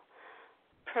will.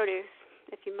 Produce,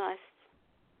 if you must.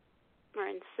 Or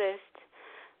insist,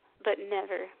 but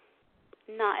never,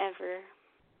 not ever,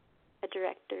 a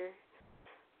director.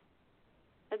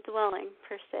 A dwelling,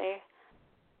 per se,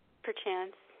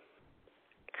 perchance,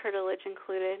 curtilage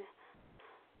included.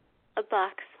 A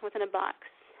box within a box.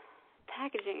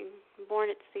 Packaging, born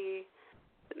at sea.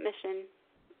 Submission,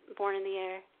 born in the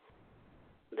air.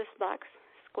 This box,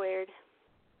 squared.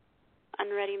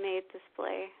 Unready-made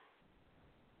display.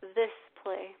 This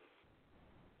play.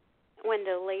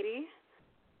 Window lady.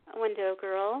 Window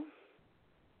girl.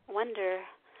 Wonder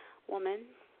woman.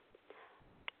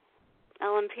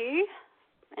 LMP.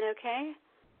 And okay?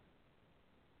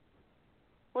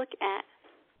 Look at.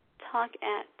 Talk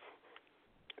at.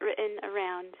 Written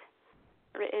around.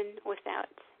 Written without.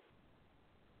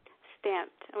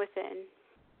 Stamped within.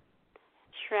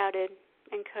 Shrouded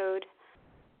in code.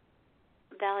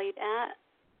 Valued at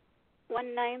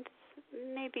 1/9,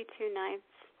 maybe 2/9,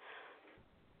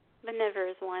 but never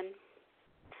is 1.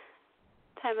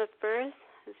 Time of birth,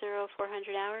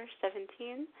 0400 hours,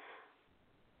 17.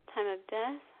 Time of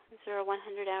death,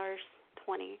 0100 hours,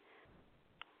 20.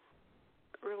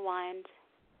 Rewind.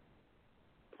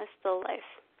 A still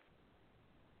life.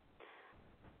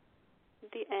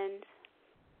 The end.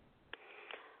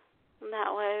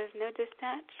 That was No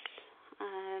Dispatch.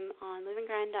 On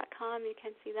livingrind.com, you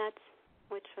can see that,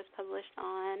 which was published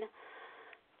on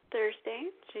Thursday,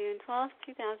 June 12th,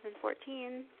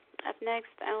 2014. Up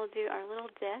next, I will do our little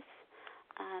diss.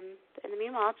 In the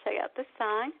meanwhile, check out this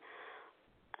song,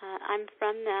 I'm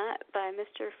From That by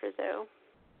Mr. Frizzo.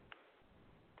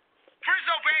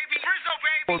 Frizzo, baby! Frizzo,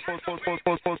 baby!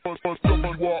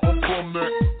 WR, I'm from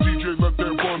that. DJ, let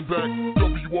that run back.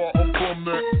 WR, I'm from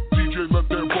that. DJ, DJ let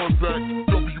that run back.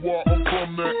 WR, I'm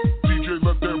from that. DJ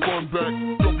let that run back.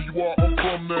 WR, I'm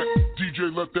from that. DJ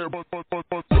let that run back.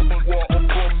 WR, I'm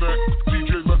from that.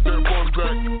 DJ let that run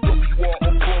back. WR,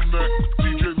 I'm from that.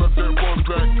 DJ let that run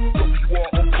back. WR,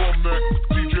 I'm from that.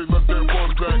 DJ let that run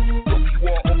back.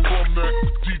 WR, I'm from that.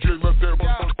 DJ let that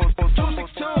run back.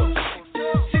 262.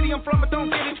 City I'm from, but don't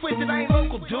get it twisted. I ain't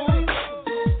local, dude.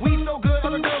 We so good,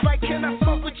 other girls like, can I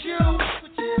smoke with you?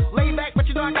 Lay back, but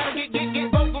you know I gotta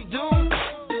get vocal, dude.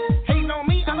 Hating on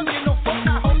me, I don't get no fuck,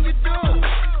 I hope you do.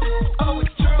 Oh,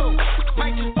 it's true,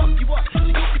 might just fuck you up, so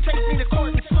you can take me to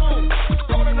court and sue.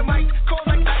 Cold on the mic, cold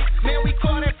like ice, man, we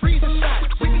call that freezing shot.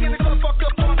 We be in the club, fuck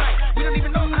up all night, we don't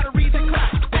even know how to read the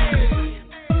clock. Hey,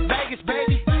 Vegas,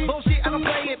 baby, bullshit, I don't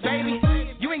play it, baby.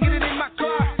 You ain't getting in my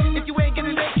car, if you ain't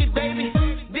getting naked, baby.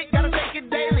 Dick gotta take it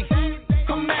daily.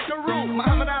 Come Macaroon,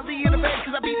 Muhammad Ali in the bed,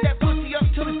 cause I beat that pussy up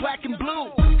till it's black and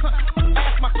blue.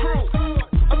 Ask my crew,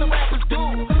 other rappers do.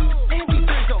 And be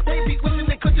Rizzo, they be wishing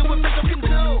they could do what Rizzo can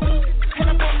do. And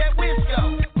I'm from that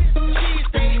Wisco. Cheese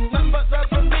days, nothing but love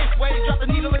from this way. Drop the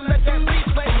needle and let that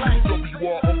replay like.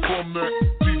 WR, I'm from that.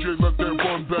 DJ let that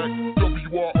run back.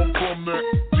 WR, I'm from that.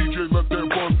 DJ let that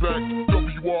run back.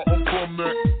 WR, I'm from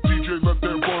that. DJ let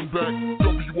that run back.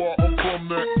 WR, I'm from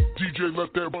that. DJ let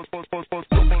that run back.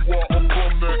 WR, I'm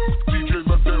from that. DJ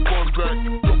let that run back.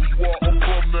 WR, I'm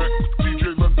from that. DJ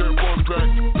let that run back.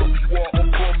 WR, I'm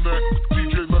from that.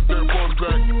 DJ let that run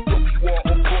back. WR,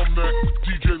 I'm from that.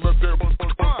 DJ let that run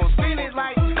back. Spin it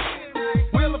like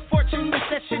Wheel of Fortune, miss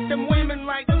that shit them women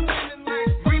like.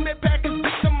 Remit Packers,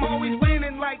 bitch, I'm always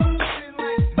winning like.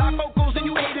 Bifocals and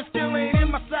you haters still ain't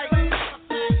in my sight.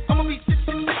 I'ma be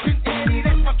sipping Annie,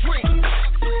 that's my drink.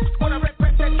 When I rap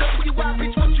that WI,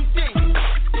 bitch, what you think?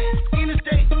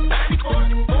 Interstate 94,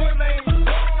 4 lanes.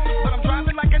 But I'm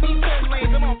driving like I need 10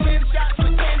 lanes. I'm on 10 shots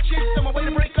with 10 chicks. On my way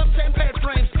to break up 10 bed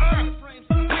frames.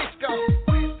 Wisco,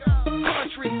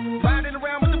 country, riding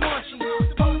around with the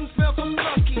munchies. Potent smell so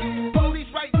skunky. Police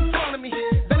right in front of me.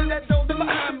 Better that dope than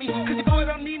behind me. Cause your boy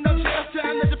don't need no jail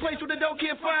time. There's a place where the dope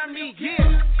can't find me.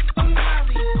 Yeah, I'm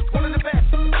highly one of the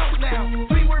best out now.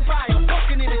 3-word bio,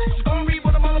 fucking in it. Just gonna read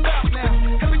what I'm all about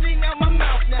now. Everything out my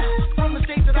mouth now. From the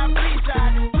state that I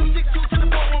reside. 262 to the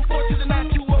 414 to the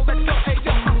 920. Let's go, hey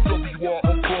yo. WR,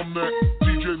 I'm from that.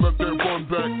 DJ let that run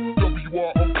back.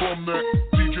 WR, I'm from that.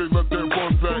 DJ let that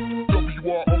run back.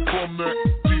 WR, I'm from that.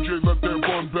 DJ let that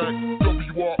run back.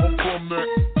 WR, I'm from that.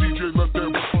 DJ let that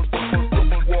run back.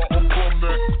 WR, I'm from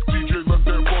that. DJ let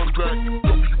that run back.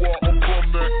 WR, I'm from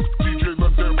that. DJ let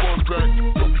that run back.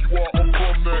 WR, I'm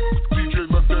from that. DJ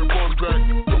let that run back.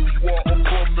 WR, I'm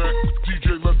from that. DJ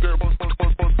let that run back.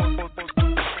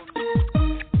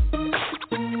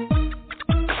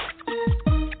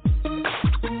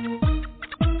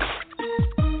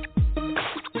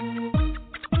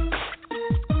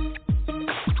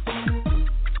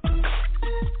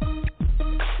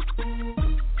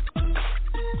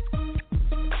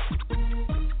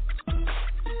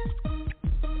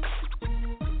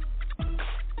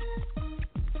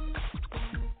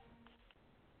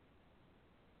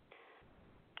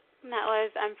 And that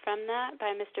was I'm From That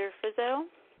by Mr. Frizzo.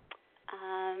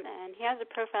 And he has a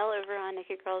profile over on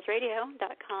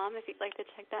nakedgirlsradio.com if you'd like to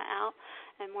check that out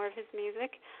and more of his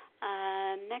music.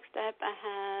 Next up, I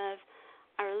have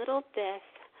Our Little Death,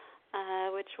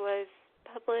 which was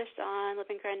published on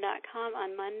livinggrind.com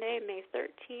on Monday, May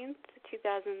 13th,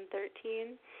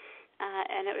 2013.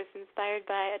 And it was inspired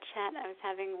by a chat I was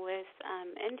having with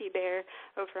Indie Bear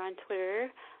over on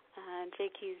Twitter,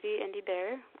 JQZ Indie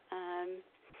Bear.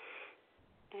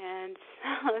 And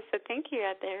so thank you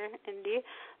out there, Indy.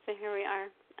 So here we are,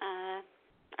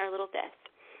 Our Little Death.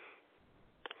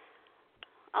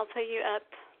 I'll pull you up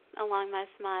along my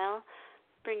smile,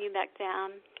 bring you back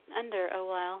down under a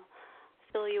while,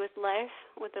 fill you with life,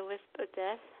 with a wisp of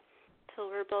death, till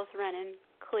we're both running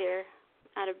clear,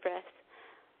 out of breath,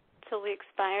 till we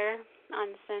expire on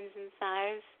sins and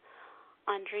sighs,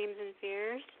 on dreams and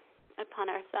fears, upon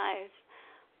our thighs.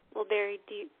 We'll bury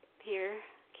deep here,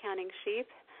 counting sheep,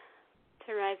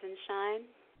 to rise and shine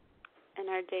in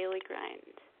our daily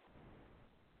grind.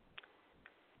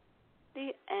 The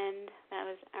end. That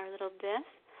was Our Little Death.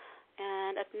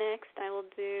 And up next, I will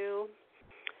do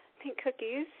Pink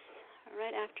Cookies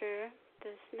right after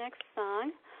this next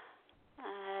song,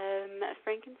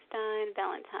 Frankenstein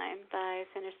Valentine by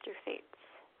Sinister Fates.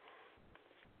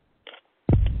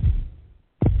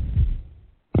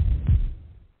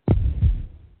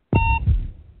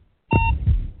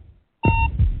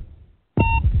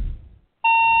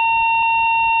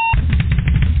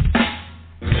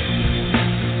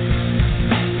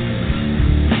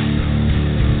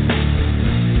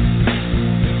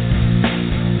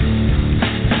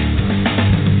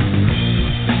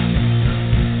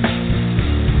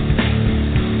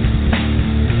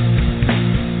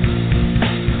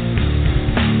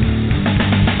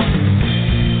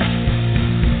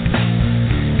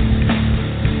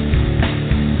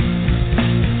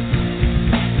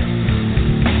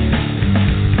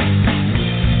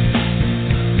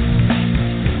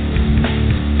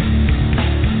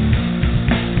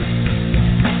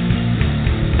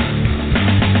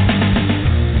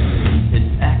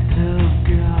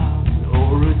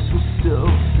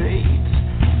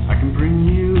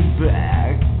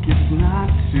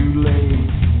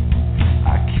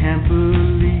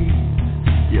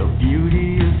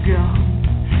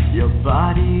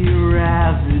 body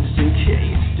ravaged,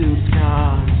 encased in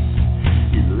scars.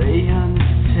 You lay on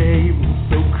this table,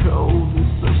 so cold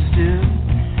and so still.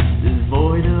 This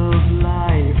void of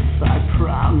life I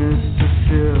promised to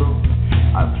fill.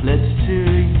 I pledge to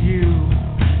you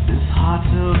this heart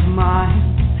of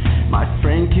mine, my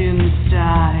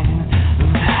Frankenstein,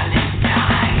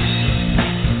 Valentine.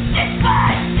 It's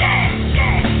my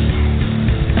shit.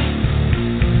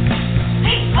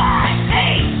 It's my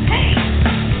hate.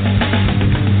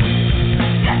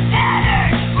 Your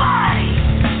tattered body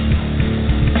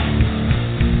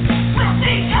will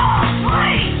be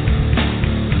complete.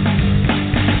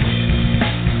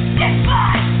 It's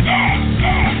my shit.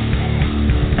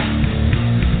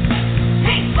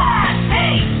 It's my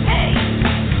hate.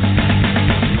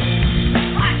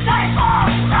 My type of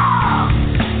love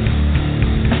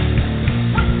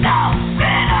with no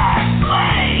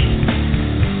bittersweet.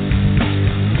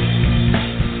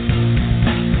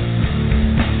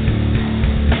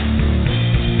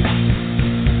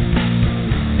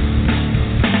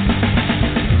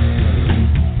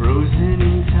 Frozen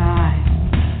in time,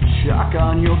 shock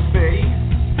on your face.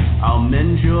 I'll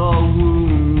mend your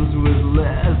wounds with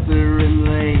leather and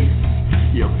lace.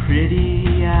 Your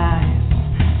pretty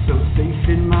eyes, so safe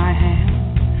in my hand.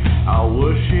 I'll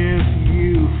worship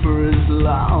you for as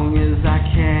long as I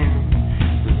can.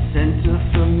 The scent of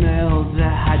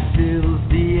formaldehyde fills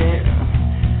the air.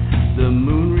 The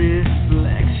moon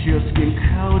reflects your skin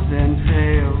cold and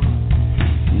pale.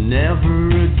 Never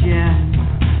again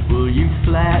will you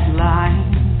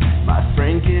flatline, my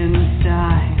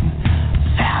Frankenstein,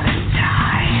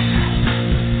 Valentine.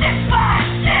 It's my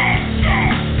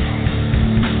shit.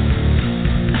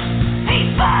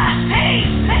 He's my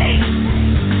hate.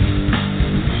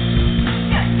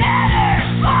 Your tattered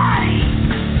body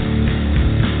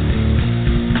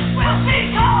will be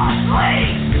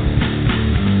complete.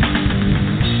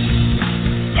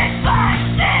 It's my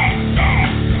shit.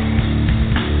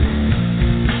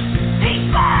 He's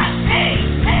my hate.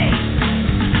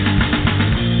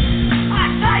 My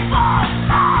type of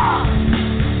love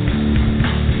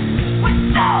with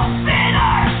no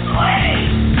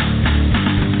bittersweet.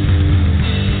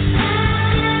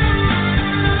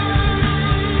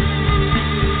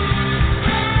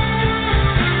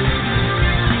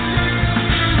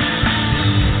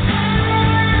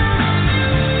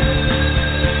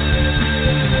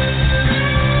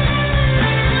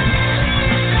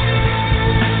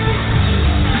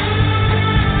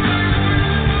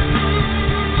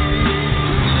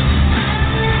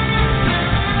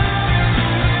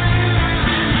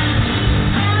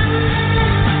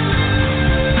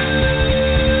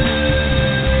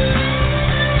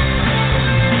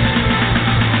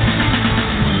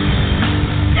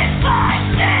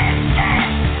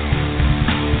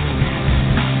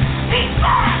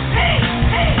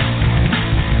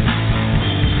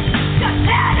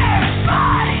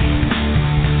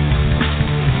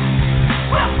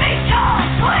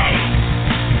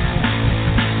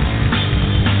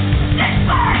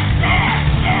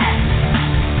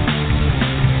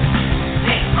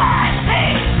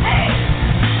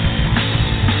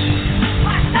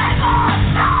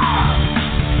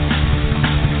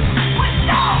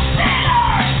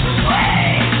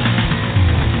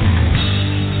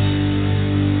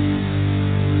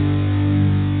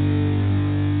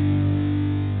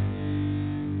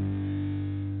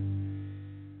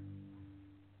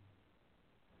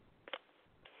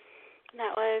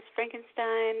 That was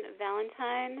Frankenstein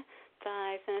Valentine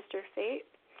by Sinister Fate.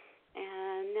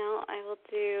 And now I will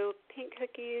do Pink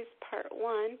Cookies Part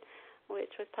 1,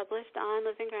 which was published on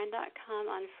liveandgrind.com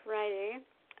on Friday,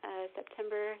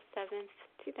 September 7th,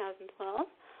 2012.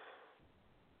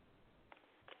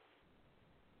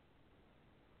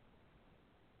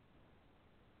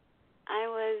 I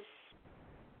was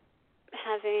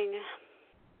having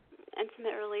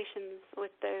intimate relations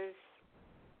with those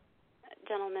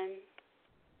gentlemen.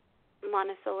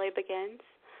 Monosyllable begins.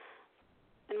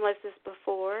 And was this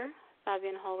before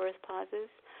Fabian Hallworth pauses,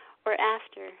 or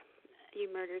after you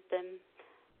murdered them?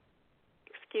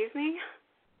 Excuse me?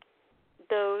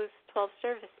 Those 12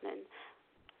 servicemen,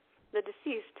 the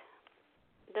deceased,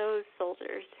 those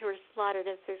soldiers who were slaughtered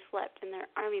as they slept in their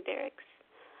army barracks.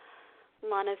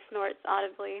 Lana snorts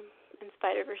audibly, in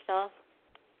spite of herself.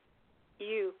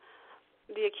 You,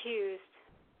 the accused,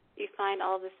 you find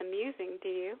all this amusing, do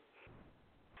you?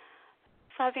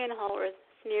 Fabian Hallworth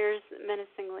sneers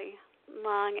menacingly,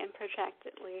 long and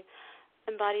protractedly,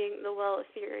 embodying the well of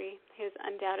fury he has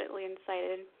undoubtedly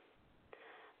incited.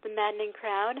 The maddening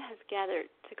crowd has gathered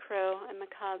to crow a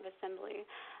macabre assembly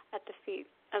at the feet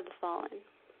of the fallen.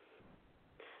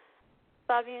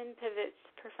 Fabian pivots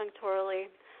perfunctorily,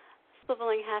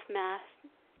 swiveling half-mast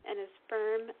in his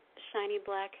firm, shiny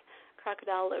black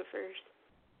crocodile loafers.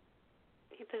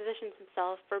 He positions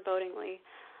himself forebodingly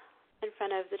in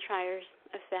front of the trier's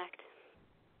effect.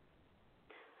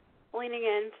 Leaning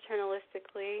in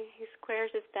paternalistically, he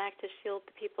squares his back to shield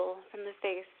the people from the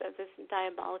face of this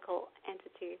diabolical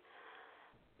entity,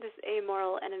 this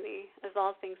amoral enemy of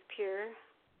all things pure,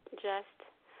 just,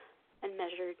 and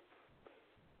measured.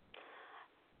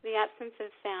 The absence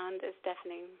of sound is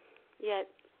deafening, yet,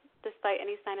 despite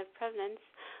any sign of presence,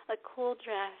 a cool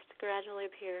draft gradually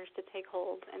appears to take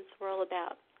hold and swirl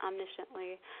about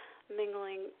omnisciently,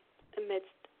 mingling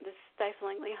amidst the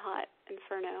stiflingly hot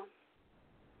inferno.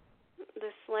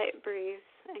 The slight breeze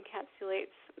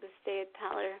encapsulates the staid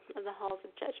pallor of the halls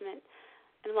of judgment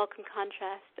in welcome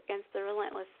contrast against the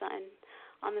relentless sun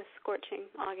on this scorching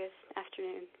August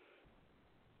afternoon.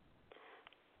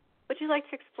 Would you like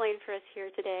to explain for us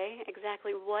here today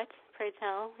exactly what, pray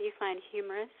tell, you find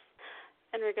humorous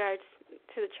in regards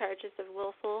to the charges of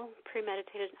willful,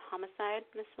 premeditated homicide,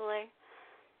 Miss Soleil?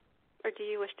 Or do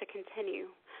you wish to continue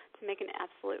to make an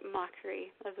absolute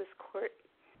mockery of this court?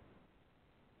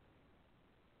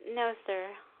 No, sir,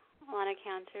 Lana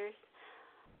counters.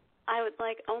 I would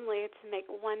like only to make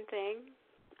one thing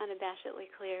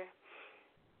unabashedly clear,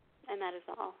 and that is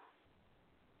all.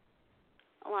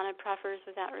 Lana proffers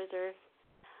without reserve.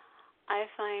 I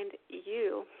find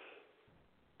you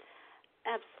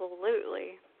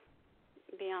absolutely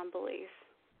beyond belief.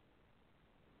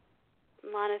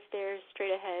 Lana stares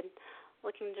straight ahead,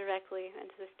 looking directly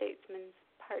into the statesman's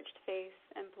parched face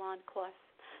and blonde coif,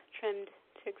 trimmed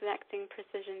to exacting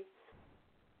precision.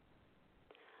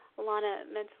 Lana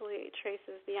mentally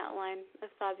traces the outline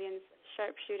of Fabian's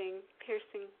sharp-shooting,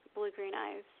 piercing blue-green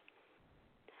eyes.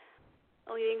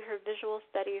 Leading her visual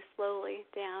study slowly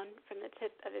down from the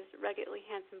tip of his ruggedly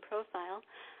handsome profile,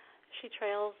 she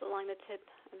trails along the tip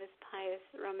of his pious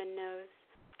Roman nose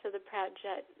to the proud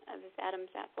jet of his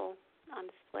Adam's apple on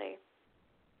display.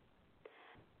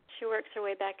 She works her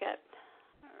way back up,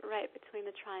 right between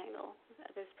the triangle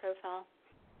of his profile.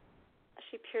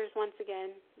 She peers once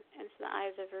again into the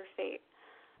eyes of her fate,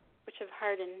 which have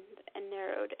hardened and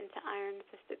narrowed into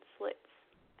iron-fisted slits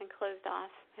and closed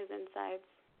off his insides.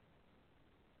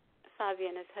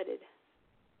 Fabian is hooded.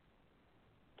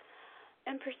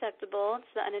 Imperceptible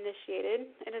to the uninitiated,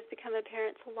 it has become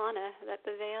apparent to Lana that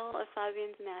the veil of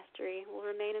Fabian's mastery will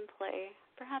remain in play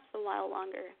perhaps a while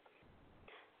longer.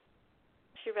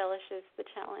 She relishes the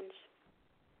challenge.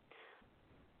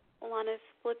 Lana's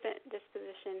flippant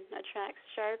disposition attracts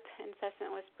sharp,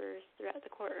 incessant whispers throughout the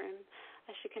courtroom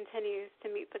as she continues to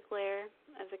meet the glare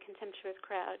of the contemptuous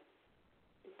crowd,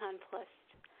 nonplussed.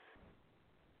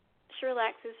 She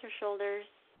relaxes her shoulders,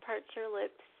 parts her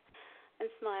lips, and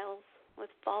smiles with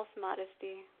false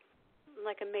modesty,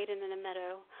 like a maiden in a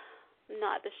meadow,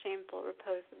 not the shameful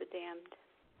repose of the damned.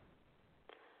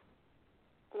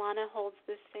 Lana holds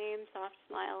this same soft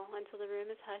smile until the room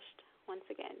is hushed once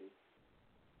again,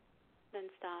 then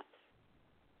stops.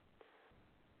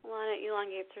 Lana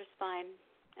elongates her spine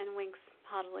and winks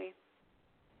haughtily.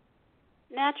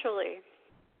 Naturally,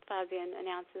 Fabian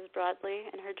announces broadly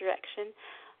in her direction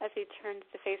as he turns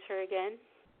to face her again,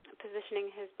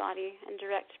 positioning his body in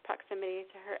direct proximity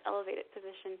to her elevated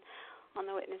position on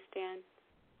the witness stand.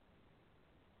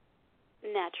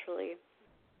 Naturally,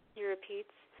 he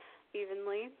repeats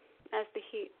evenly as the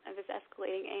heat of his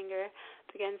escalating anger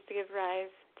begins to give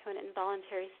rise to an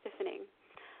involuntary stiffening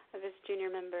of his junior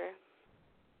member.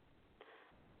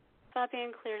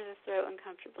 Fabian clears his throat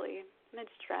uncomfortably,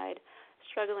 mid-stride,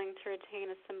 struggling to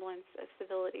retain a semblance of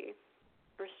civility,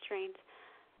 restraint,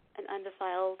 and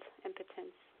undefiled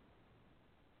impotence.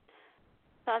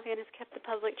 Fabian has kept the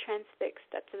public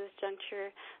transfixed up to this juncture,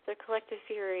 their collective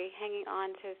fury hanging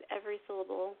on to his every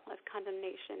syllable of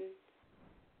condemnation,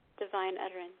 divine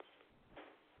utterance.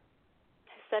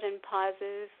 His sudden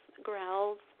pauses,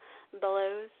 growls,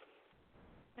 bellows,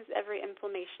 his every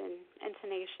inflammation,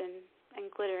 intonation,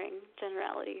 and glittering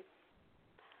generality.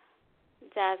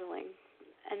 Dazzling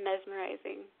and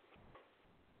mesmerizing.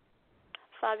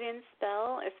 Fabian's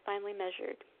spell is finely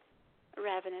measured,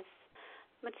 ravenous,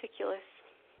 meticulous,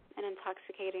 and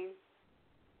intoxicating.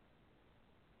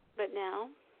 But now,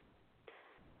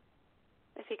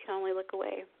 if he can only look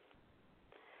away.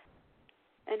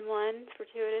 In one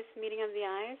fortuitous meeting of the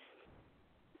eyes,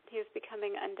 he is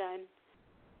becoming undone.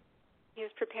 He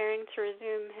is preparing to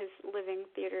resume his living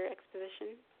theater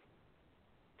exposition.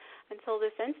 Until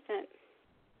this instant,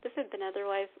 this had been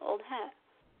otherwise old hat.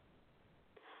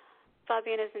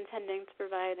 Fabian is intending to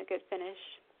provide a good finish,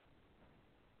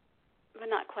 but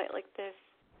not quite like this.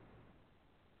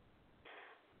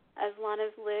 As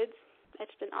Lana's lids,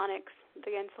 etched in onyx,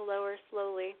 begin to lower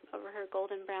slowly over her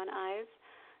golden brown eyes,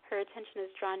 her attention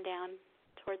is drawn down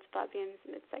towards Fabien's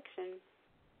midsection.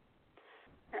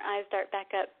 Her eyes dart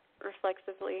back up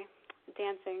reflexively,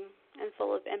 dancing and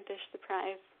full of impish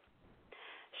surprise.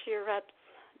 She erupts,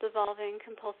 devolving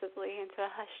compulsively into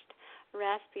a hushed,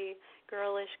 raspy,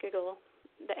 girlish giggle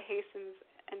that hastens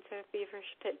into a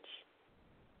feverish pitch.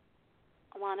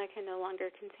 Lana can no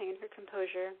longer contain her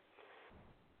composure.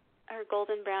 Her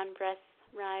golden brown breasts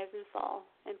rise and fall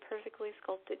in perfectly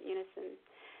sculpted unison,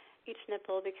 each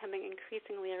nipple becoming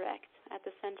increasingly erect at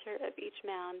the center of each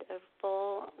mound of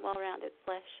full, well-rounded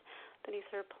flesh beneath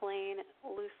her plain,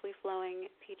 loosely flowing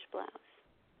peach blouse.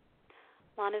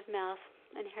 Lana's mouth,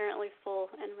 inherently full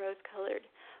and rose-colored,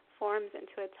 forms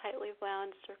into a tightly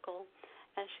wound circle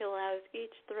as she allows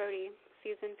each throaty,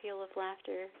 seasoned peal of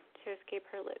laughter to escape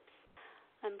her lips,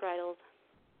 unbridled.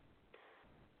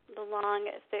 The long,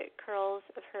 thick curls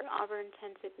of her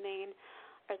auburn-tinted mane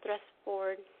are thrust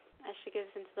forward as she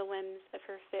gives into the whims of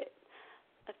her fit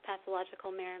of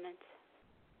pathological merriment.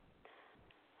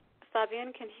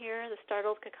 Fabien can hear the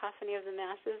startled cacophony of the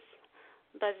masses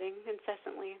buzzing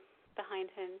incessantly behind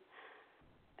him.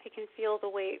 He can feel the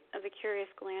weight of the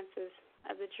curious glances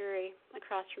of the jury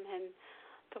across from him,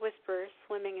 the whispers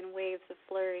swimming in waves of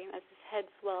flurry as his head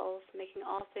swells, making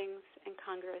all things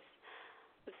incongruous,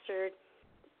 absurd,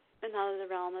 and out of the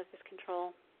realm of his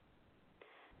control.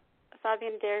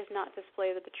 Fabien dares not display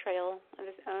the betrayal of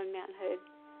his own manhood,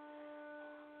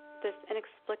 this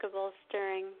inexplicable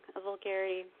stirring of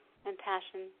vulgarity and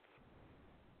passion,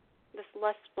 this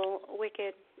lustful,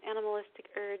 wicked,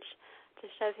 animalistic urge to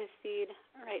shove his seed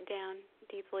right down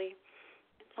deeply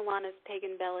into Lana's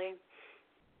pagan belly,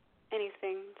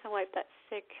 anything to wipe that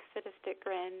sick, sadistic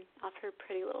grin off her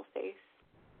pretty little face.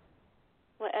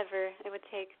 Whatever it would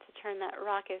take to turn that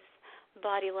raucous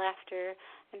body laughter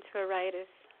into a riotous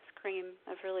scream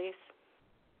of release.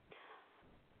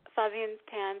 Fabien's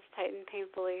pants tighten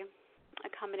painfully,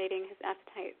 accommodating his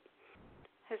appetite.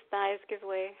 His thighs give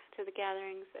way to the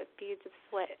gatherings of beads of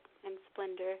sweat and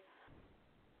splendor.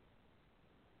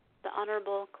 The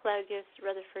Honorable Claudius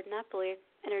Rutherford Napoli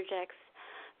interjects,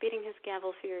 beating his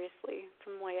gavel furiously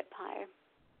from way up high.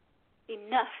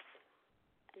 Enough,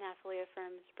 Napoli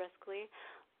affirms brusquely,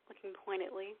 looking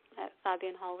pointedly at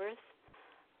Fabien Hallworth.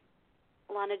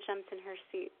 Lana jumps in her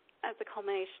seat at the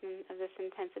culmination of this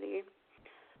intensity.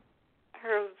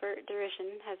 Her overt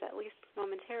derision has at least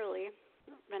momentarily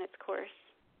run its course.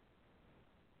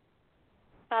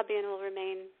 Fabien will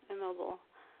remain immobile,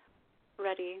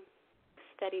 ruddy,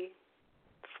 steady,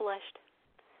 flushed,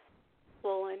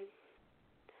 swollen,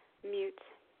 mute.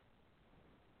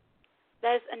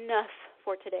 That is enough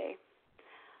for today,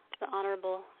 the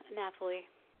Honorable Napoli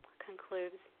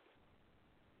concludes.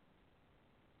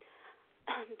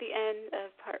 The end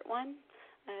of part 1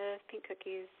 of Pink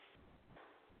Cookies.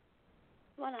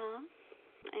 Voila.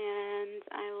 And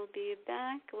I will be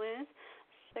back with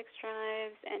Sex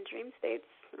Drives and Dream States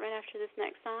right after this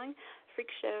next song, Freak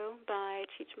Show by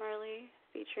Cheech Marley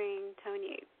featuring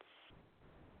Tony Yates.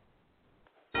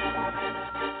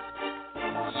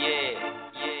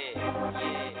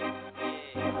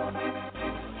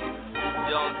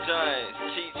 Young James,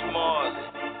 Cheech Marley,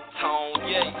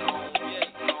 Tony Yates.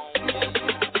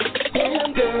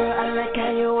 Damn girl, I like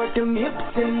how you work them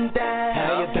hips and thighs.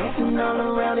 How you dancing all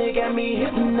around it got me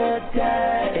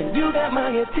hypnotized. And you got my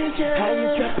attention. How you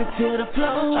drop it to the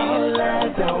floor. All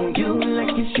eyes on you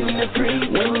like you shooting a free.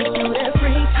 When you do that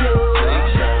freak show,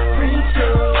 freak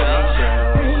show,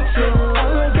 freak show.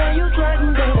 All I got you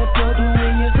sliding down that pole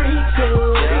when you freak show,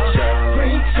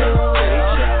 freak show,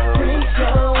 freak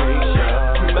show.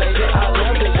 Baby, I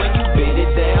love it when you bend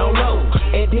it down low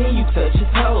and then you touch his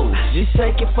toes. Just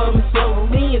shake it for me slow,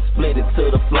 then you split it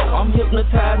to the floor. I'm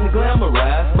hypnotized and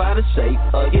glamorized by the shape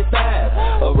of your thighs.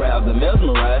 Aroused and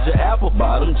mesmerized, your apple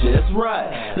bottom just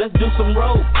right. Let's do some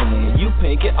role playing. You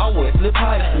pink it, I'm Wesley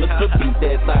Pipes. Mr. Beat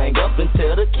that thing up and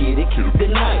tell the kitty keep the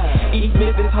night. Even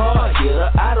if it's hard hitter,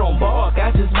 I don't bark,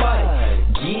 I just bite.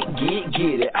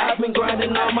 Get it. I've been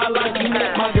grinding all my life. You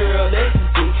met my girl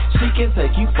Ecstasy, she can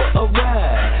take you for a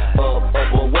ride. Up,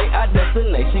 away, our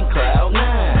destination cloud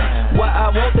 9. Why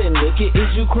I want that nookie, is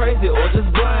you crazy or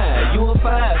just blind? You a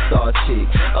 5-star chick,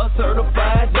 a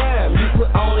certified dime. You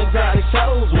put on exotic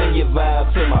shows when you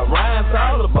vibe to my rhymes.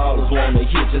 All the ballers wanna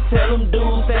hit you, tell them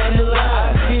dudes stand in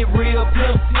line. Get real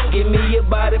pimp, Give me your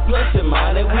body plus your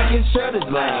mind, and we can share this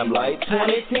limelight.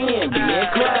 2010, be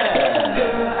inclined.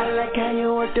 Girl, I like how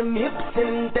you work them hips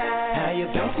and thighs. How you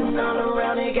bouncing all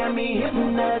around, it got me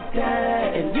hypnotized.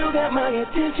 And you got my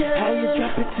attention. How you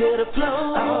drop it to the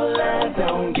floor. All eyes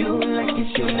on you like you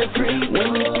shooting a free.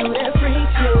 When you do that freak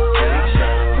show, freak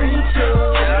show, freak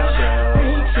show.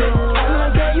 I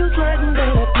like how you sliding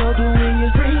down that pole doing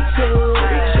your freak show,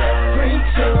 freak show, freak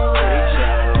show,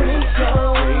 freak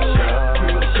show, freak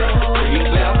show. You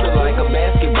bouncing like a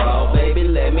basketball, baby,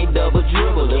 let me double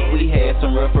dribble. If we had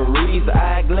some referees,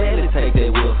 I'd gladly take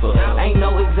that whistle. Ain't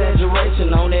no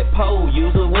exaggeration on that pole,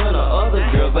 you's a winner. Other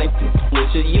girls ain't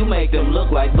with you, you make them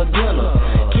look like beginners.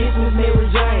 Kiss me Mary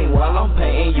Jane while I'm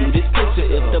painting you this picture.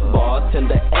 If the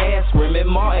bartender ass screaming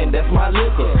Martin, that's my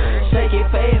liquor. Shake it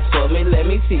fast for me, let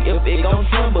me see if it gon'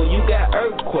 tremble. You got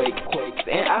earthquakes,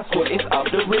 and I swear it's off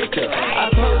the Richter. I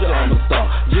told you I'm a star,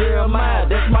 Jeremiah,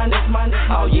 that's my.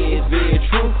 Oh yeah, it's very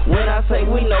true. When I say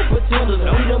we no pretenders,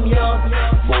 we them young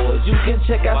boys. You can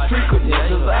check out street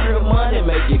credentials. I heard money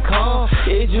make you calm.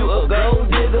 Is you a gold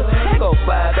digger? I go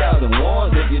 5,000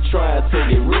 ones if you're trying to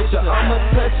get richer. I'ma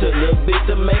touch a little bit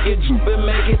to make it droop and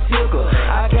make it tickle.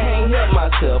 I can't help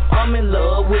myself, I'm in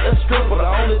love with a stripper. The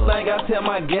only thing I tell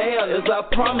my gal is I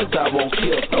promise I won't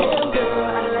kill her. Girl,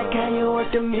 I like how you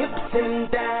work them hips and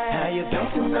thighs. How you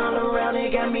bouncing all around, it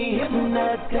got me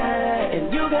hypnotized. And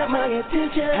you got my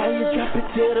attention. How you drop it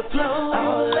to the floor.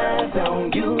 All eyes on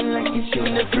you like you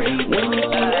shooting a free. When you do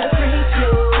that freak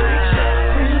show, freak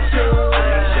show,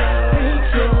 freak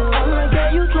show. I like how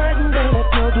you sliding down that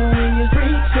pole doing your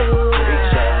freak show, freak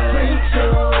show, freak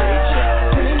show,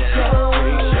 freak show.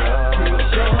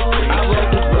 I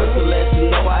wrote this verse to let you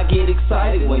know I get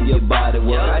excited when your body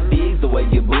work. I dig the way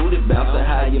your booty bounce and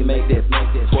how you make that twerk.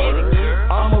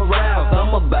 I'm aroused,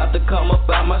 I'm about to come up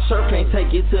out my shirt. Can't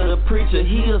take you to the preacher,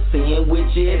 he'll sin with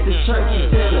you at the church.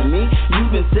 He's telling me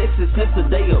you've been sexy since the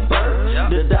day of birth.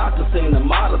 The doctor seen the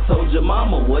model, told your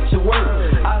mama what you worth.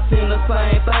 I seen the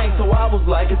same thing, so I was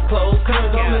like it's closed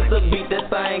curtains. I'm meant to beat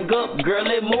that thing up, girl,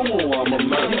 let moo I'm a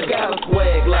murder. You got a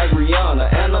swag like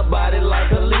Rihanna and a body like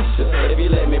Alicia. If you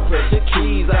let me press your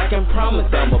keys, I can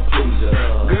promise I'm a pleaser.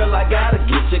 Girl, I gotta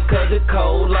get you cause it's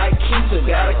cold like Keisha.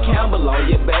 Got a Campbell on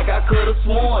your back, I could've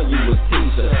sworn you was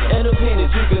teacher.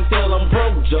 Independent, you can tell I'm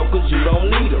broke, jokers, you don't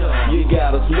need them. You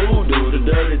got a smooth dude, a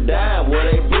dirty dime, where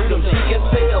they breed them. She can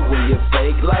tell when you're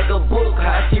fake, like a book,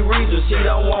 how she reads you. She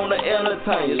don't wanna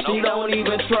entertain you, she don't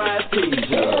even try and teach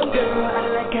you. Girl, I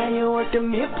like how you work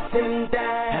them hips and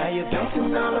thighs. How you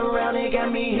bouncing all around, it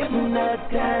got me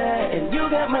hypnotized. And you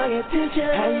got my attention.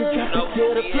 How you drop it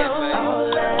to the floor.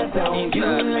 All eyes on you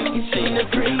like you seen a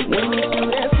freak. When you do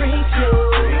that freak show,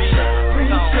 freak show,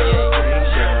 freak show.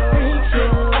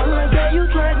 I like how you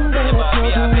sliding down that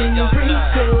pole doing your freak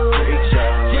show, freak show,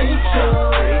 freak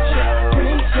show,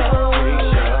 freak show, freak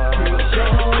show, freak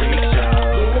show, freak show.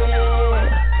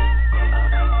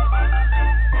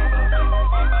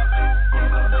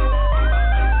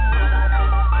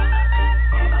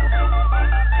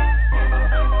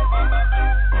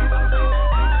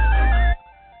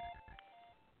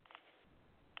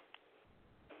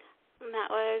 That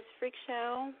was Freak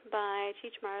Show by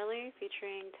Cheech Marley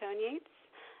featuring Tone Yates.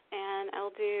 And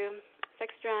I'll do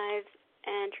Sex Drives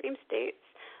and Dream States.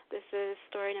 This is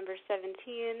story number 17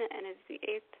 and is the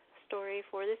 8th story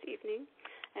for this evening.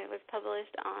 It was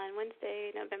published on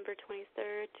Wednesday, November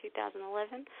 23rd,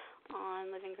 2011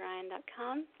 on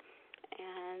liveandgrind.com.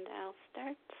 And I'll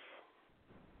start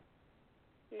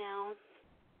now.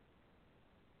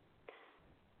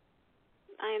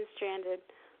 I am stranded.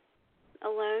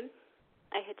 Alone.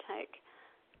 I hitchhike.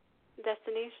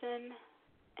 Destination,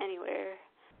 anywhere.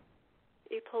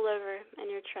 You pull over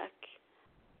in your truck.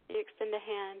 You extend a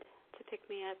hand to pick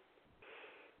me up.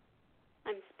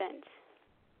 I'm spent.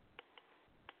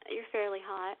 You're fairly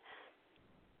hot.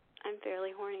 I'm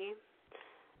fairly horny.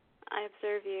 I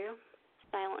observe you,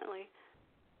 silently,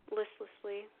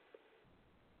 listlessly.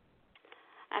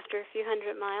 After a few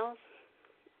hundred miles,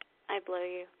 I blow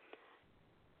you.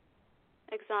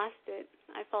 Exhausted,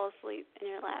 I fall asleep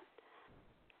in your lap.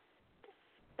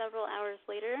 Several hours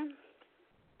later,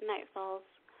 night falls.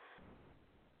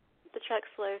 The truck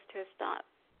slows to a stop.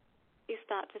 You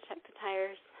stop to check the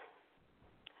tires.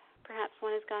 Perhaps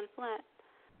one has gone flat.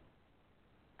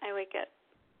 I wake up.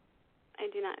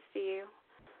 I do not see you.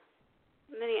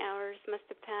 Many hours must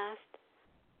have passed.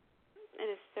 It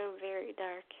is so very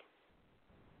dark.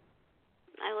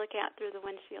 I look out through the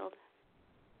windshield.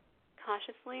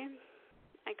 Cautiously,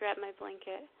 I grab my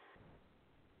blanket.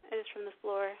 It is from the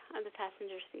floor of the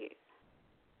passenger seat.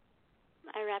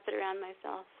 I wrap it around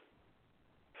myself.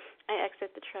 I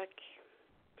exit the truck.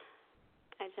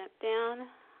 I jump down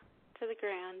to the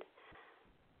ground.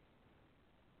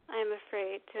 I am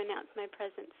afraid to announce my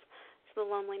presence to the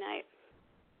lonely night.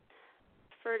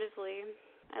 Furtively,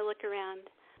 I look around.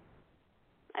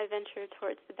 I venture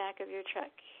towards the back of your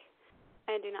truck.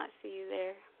 I do not see you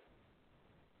there.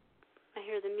 I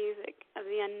hear the music of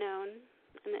the unknown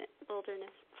in the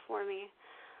wilderness before me.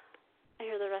 I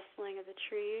hear the rustling of the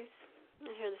trees. I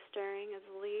hear the stirring of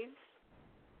the leaves.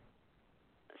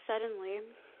 Suddenly,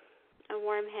 a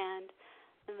warm hand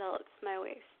envelops my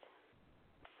waist.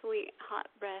 Sweet, hot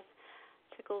breath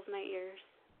tickles my ears.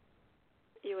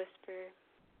 You whisper,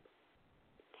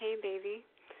 "Hey, baby,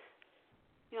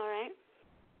 you all right?"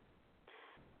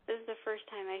 This is the first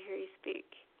time I hear you speak.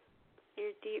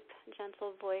 Your deep,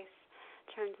 gentle voice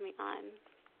turns me on.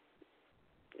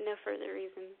 No further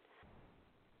reason.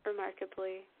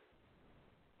 Remarkably,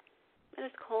 it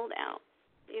is cold out,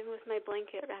 even with my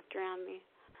blanket wrapped around me.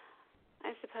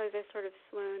 I suppose I sort of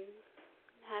swoon,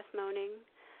 half moaning,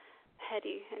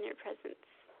 heady in your presence.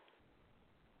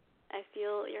 I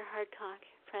feel your hard cock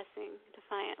pressing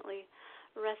defiantly,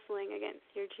 wrestling against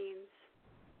your jeans.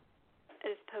 It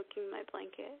is poking my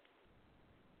blanket.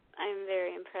 I am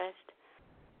very impressed.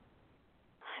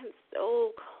 I'm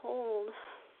so cold,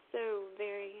 so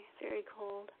very, very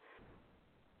cold.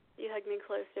 You hug me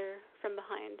closer from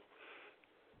behind.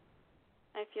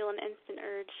 I feel an instant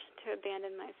urge to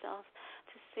abandon myself,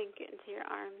 to sink into your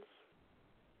arms.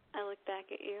 I look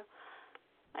back at you.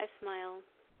 I smile.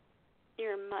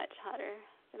 You're much hotter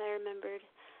than I remembered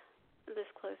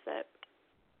this close up.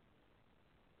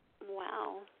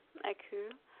 Wow, I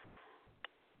coo.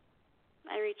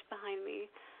 I reach behind me.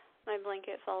 My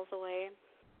blanket falls away.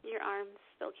 Your arms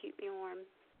still keep me warm.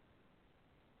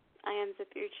 I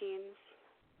unzip your jeans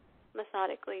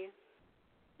methodically.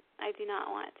 I do not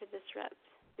want to disrupt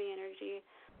the energy.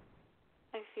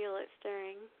 I feel it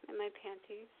stirring in my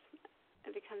panties.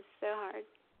 It becomes so hard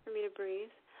for me to breathe.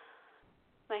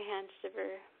 My hands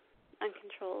shiver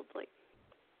uncontrollably.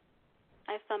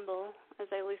 I fumble as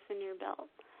I loosen your belt.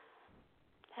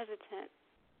 Hesitant,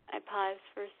 I pause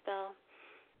for a spell.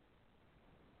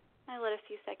 I let a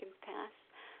few seconds pass.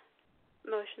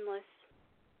 Motionless,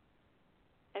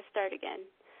 I start again.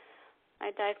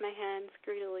 I dive my hands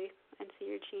greedily into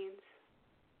your jeans.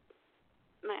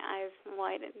 My eyes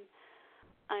widen.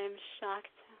 I am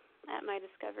shocked at my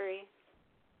discovery.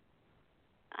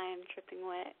 I am dripping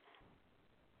wet.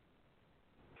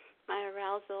 My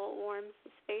arousal warms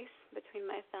the space between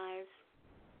my thighs.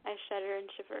 I shudder and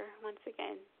shiver once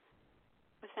again,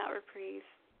 without reprieve.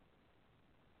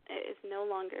 It is no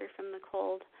longer from the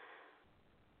cold.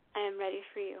 I am ready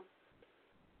for you.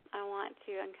 I want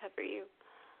to uncover you.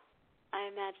 I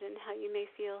imagine how you may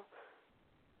feel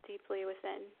deeply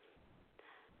within.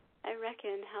 I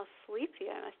reckon how sleepy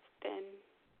I must have been.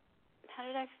 How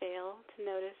did I fail to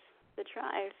notice the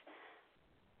drive,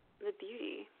 the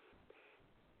beauty,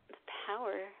 the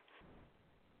power,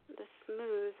 the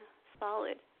smooth,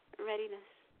 solid readiness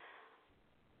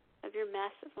of your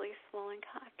massively swollen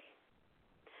cock?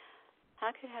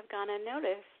 How could it have gone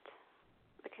unnoticed?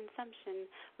 The consumption,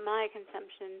 my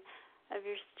consumption of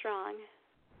your strong,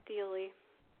 steely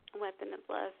weapon of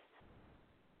love.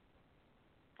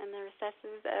 And the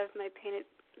recesses of my painted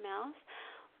mouth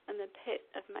and the pit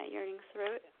of my yearning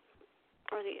throat,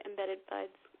 or the embedded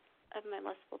buds of my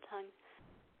lustful tongue.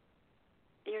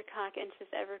 Your cock inches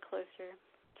ever closer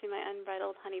to my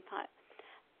unbridled honeypot.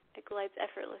 It glides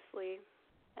effortlessly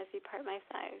as you part my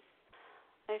thighs.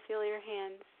 I feel your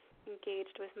hands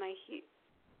engaged with my heat.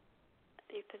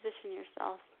 You position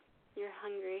yourself, your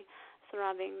hungry,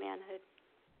 throbbing manhood.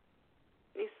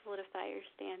 You solidify your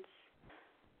stance.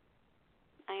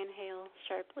 I inhale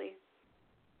sharply,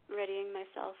 readying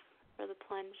myself for the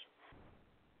plunge.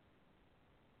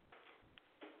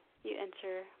 You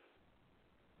enter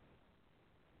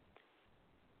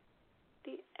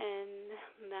the end.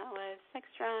 That was Sex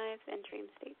Drive and Dream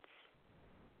States.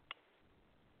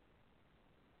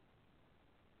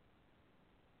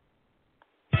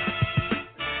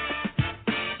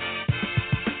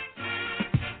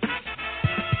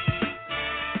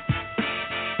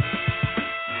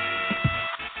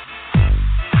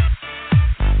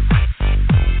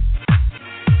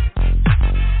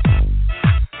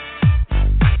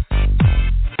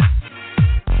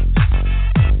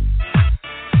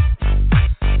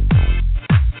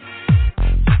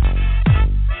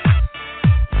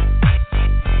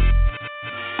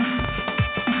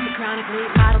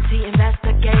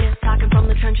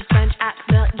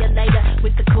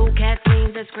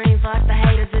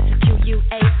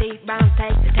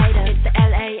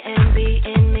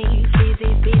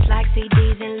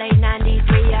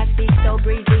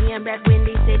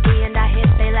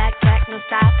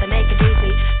 don't stop and make it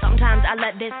easy. Sometimes I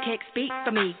let this kick speak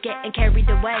for me, getting carried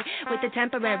away with the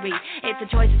temporary. It's the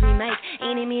choices we make,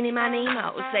 eeny, meeny, miny,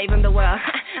 mo, saving the world.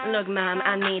 Look, mom,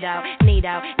 I Nido,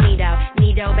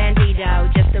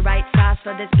 bandido. Just the right sauce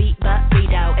for this beat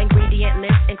burrito. Ingredient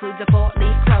list includes a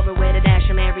 4-leaf clover with a dash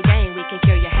of Mary Jane. We can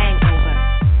cure your hangover.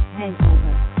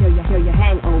 Cure your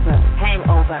hangover.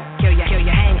 Cure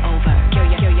your hangover. Cure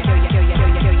your hangover.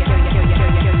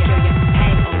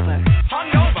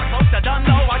 Hungover, close to done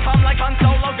though. I come like Han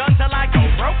Solo, gun till I go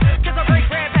broke. Just a break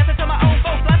bread, pass it to my own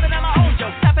folks, laughing at my own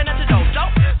jokes, tapping at your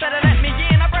dojo. Better let me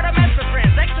in. I brought a mess for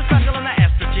friends, extra special in the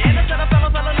estrogen. Instead of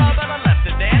fellas fell in love, but I left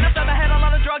it then. I've never had a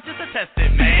lot of drugs just to test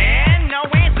it, man. No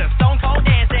answer, stone cold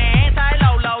dancing,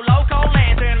 anti-low, local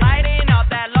lantern, lighting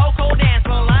up that local dance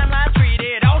floor. I'm not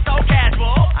treated, oh so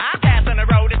casual. I'm passing the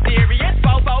road, it's serious.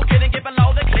 Fofo couldn't get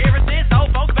below the clearances. So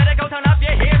folks better go turn up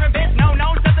your hearing, bitch. No,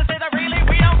 stuff to say that really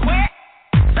we don't quit.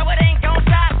 So it ain't gon'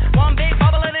 stop. One big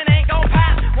bubble and it ain't gon'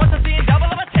 pop. Once I see it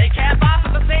double, I'ma take half off.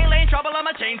 If the same lane trouble,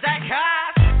 I'ma change that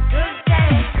cop. Good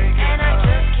day, and I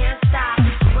just can't stop.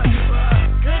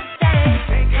 Good day,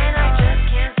 and I just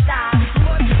can't stop.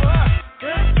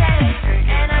 Good day,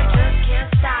 and I just can't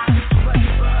stop.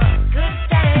 Good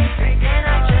day, and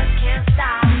I just can't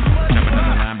stop. Jumping on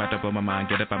the line, about to blow my mind.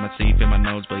 Get up on my seat, feel my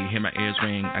nose bleed, hear my ears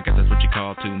ring. I guess that's what you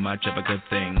call too much of a good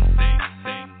thing.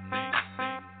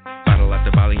 Bottle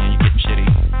after bottle and you're getting shitty.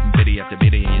 Bitty after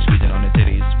bitty and you're squeezing on the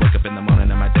titties. Wake up in the morning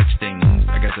and my dick stings.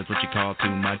 I guess that's what you call too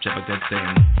much of a good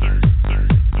thing.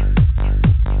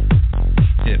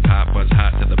 Hip hop was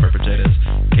hot to the perpetrators.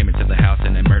 Came into the house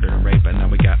and they murdered and raped. And now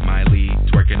we got my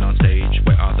leads working on stage.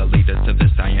 Where all the leaders to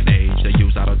this dying age. They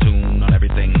use auto-tune on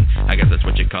everything. I guess that's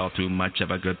what you call too much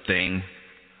of a good thing.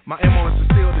 My MO is to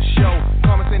steal the show.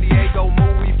 Carmen San Diego,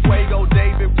 movie, Fuego,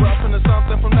 David Ruffin or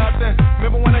something from nothing.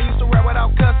 Remember when I used to rap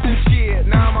without cussing shit?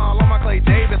 Now I'm all on my Clay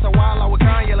Davis. I wild out with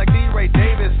Kanye like D-Ray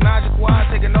Davis. Naja Quad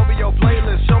taking over your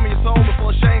playlist. Show me your soul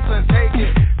before Shane Son take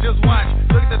it. Just watch,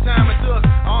 look at the time it took.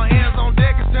 All hands on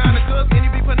deck, it's time to cook.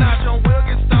 Any be panache on will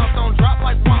get stomped on. Drop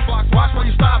like womp blocks, watch while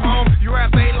you stop home. You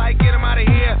rap they like get him out of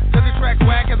here. Cause your track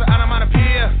whack as an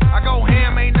onomatopoeia. I go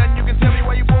ham, ain't nothing you can tell me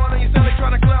why you bored on your celly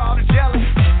trying to clear all the jelly.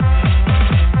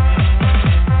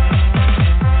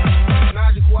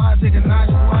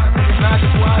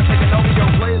 Taking over your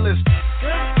playlist.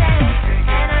 Good day,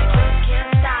 and I just can't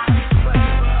stop.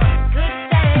 Good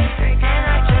day, and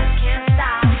I just can't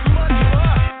stop.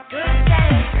 Good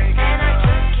day, and I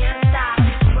just can't stop.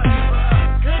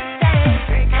 Good day,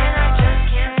 and I just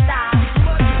can't stop.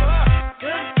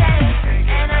 Good day,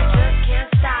 and I just can't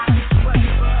stop.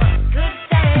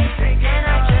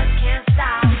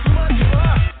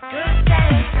 Good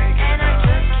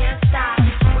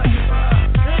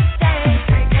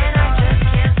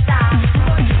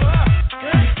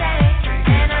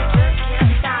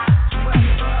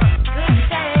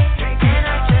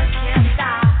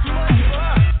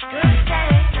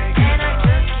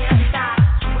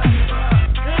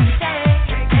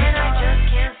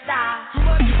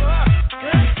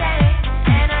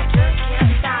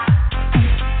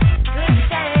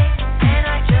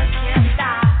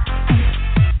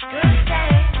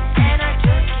day, and I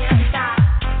just can't stop.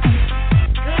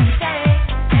 Good day,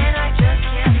 and I just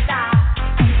can't stop.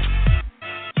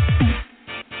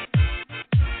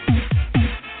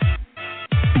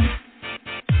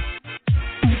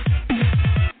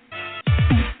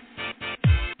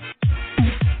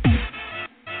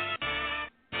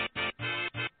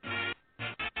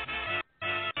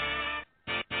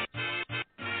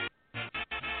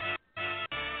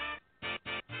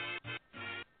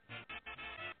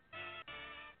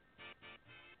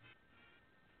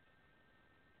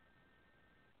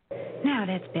 Now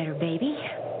that's better, baby.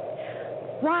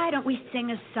 Why don't we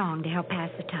sing a song to help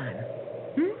pass the time?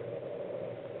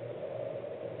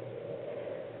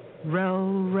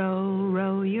 Row, row,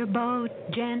 row your boat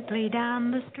gently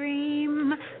down the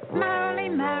stream. Merrily,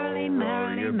 merrily,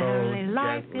 merrily, merrily,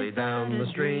 life is down the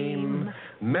stream.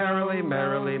 Merrily,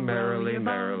 merrily, merrily,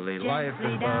 merrily, life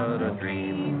is but a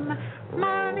dream.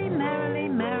 Merrily, merrily,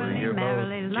 merrily,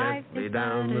 merrily, life is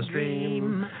down the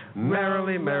stream.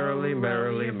 Merrily, merrily,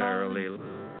 merrily, merrily.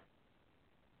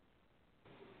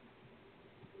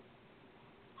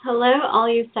 Hello, all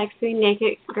you sexy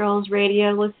Naked Girls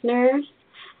Radio listeners.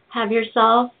 Have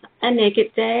yourself a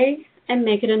naked day and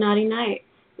make it a naughty night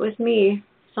with me,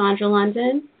 Sandra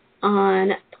London,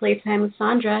 on Playtime with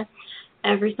Sandra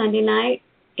every Sunday night,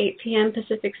 8 p.m.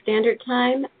 Pacific Standard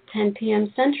Time, 10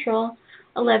 p.m. Central,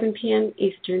 11 p.m.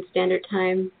 Eastern Standard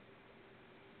Time.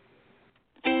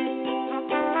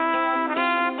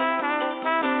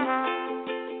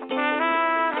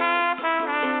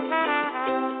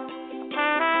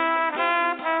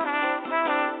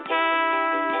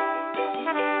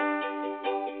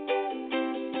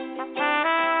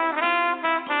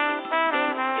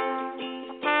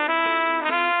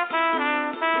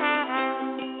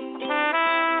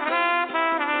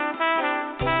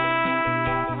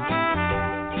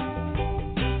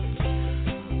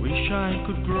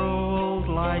 could grow old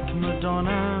like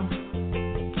Madonna,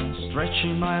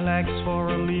 stretching my legs for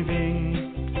a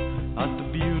living at the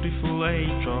beautiful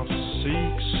age of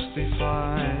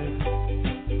 65.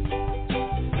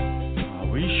 I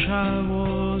wish I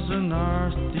was an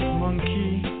Arctic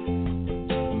monkey,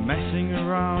 messing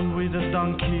around with a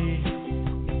donkey,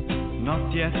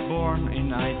 not yet born in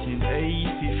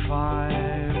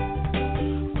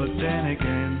 1985. But then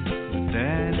again,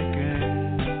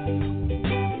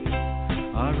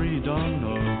 I really don't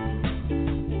know.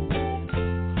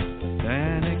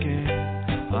 Then again,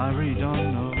 I really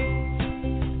don't know.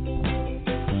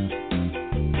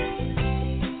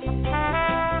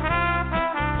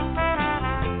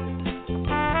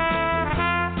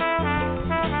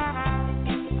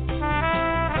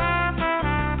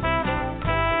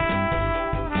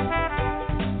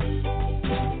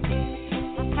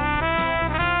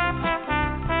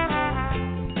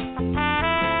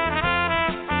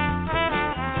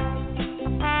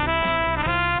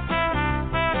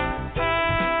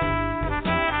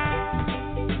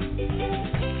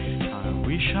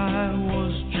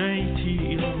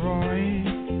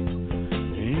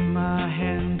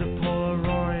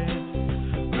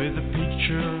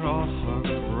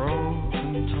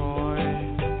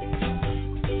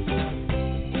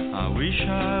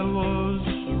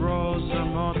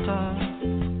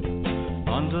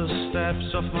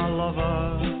 Of my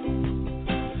lover,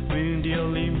 winning the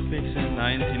Olympics in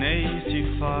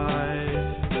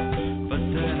 1985. But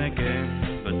then again,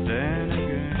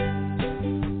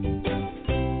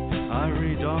 I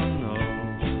really don't know.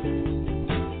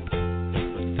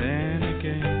 But then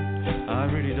again, I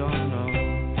really don't know.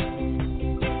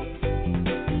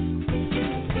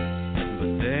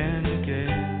 But then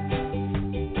again,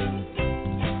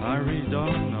 I really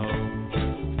don't know.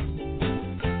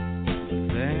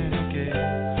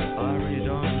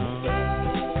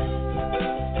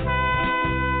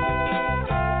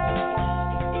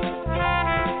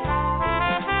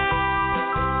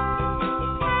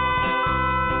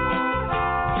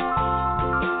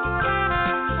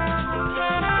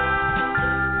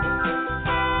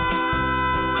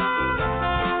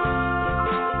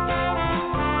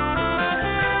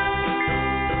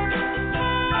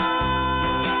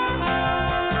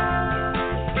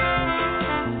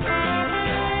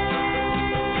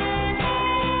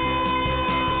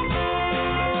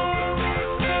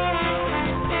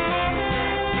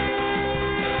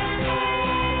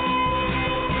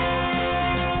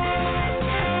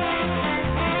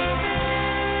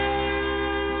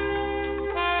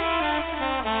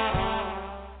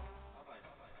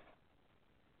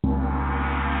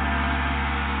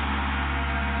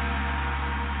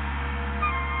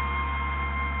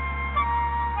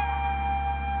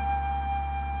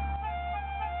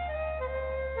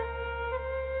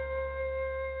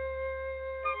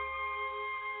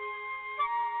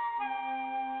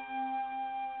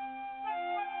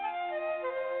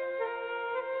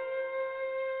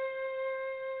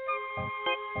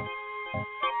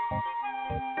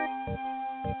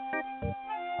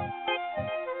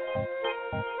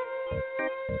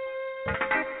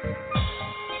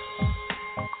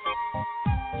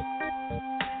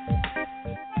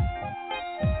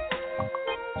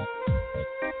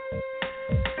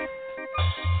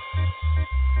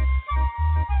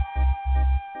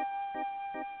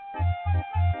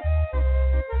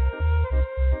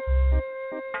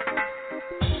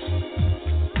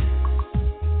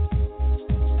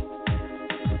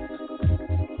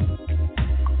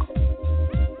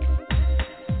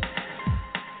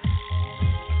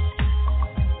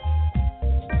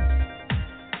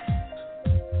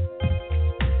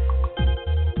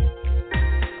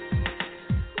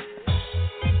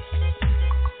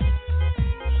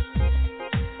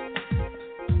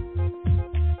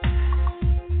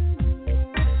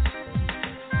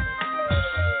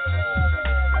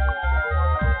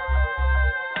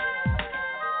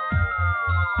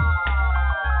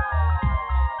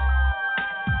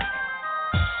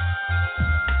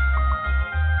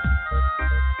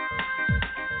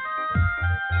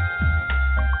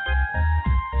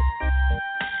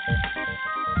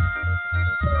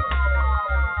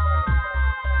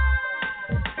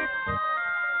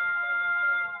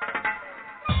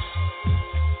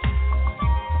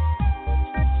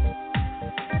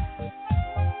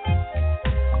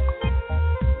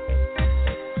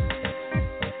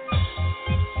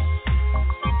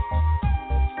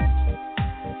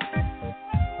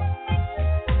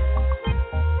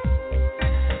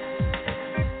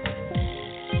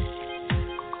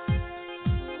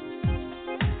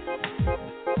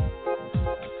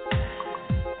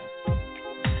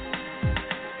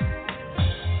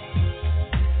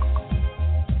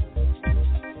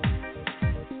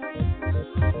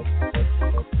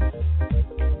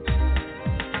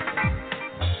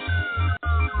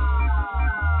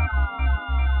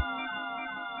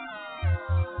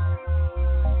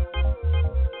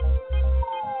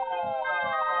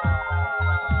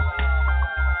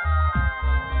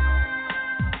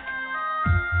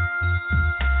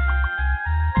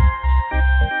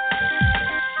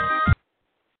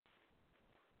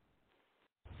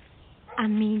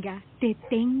 Amiga, te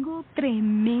tengo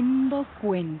tremendo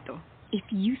cuento. If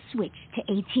you switch to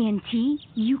AT&T,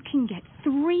 you can get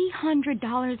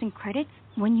 $300 in credits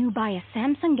when you buy a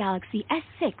Samsung Galaxy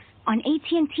S6 on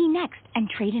AT&T Next and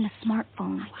trade in a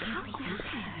smartphone.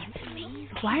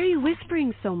 Why are you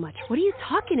whispering so much? What are you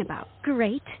talking about?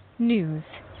 Great news.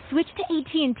 Switch to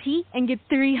AT&T and get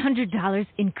 $300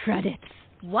 in credits.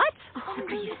 What?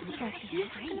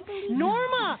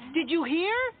 Norma, did you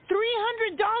hear?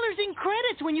 $300 in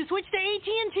credits when you switch to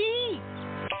AT&T.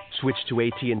 Switch to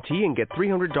AT&T and get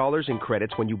 $300 in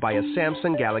credits when you buy a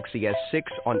Samsung Galaxy S6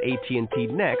 on AT&T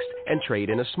Next and trade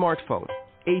in a smartphone.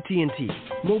 AT&T,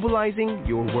 mobilizing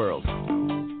your world.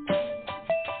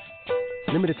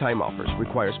 Limited time offers.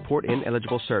 Requires port-in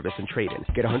eligible service and trade-in.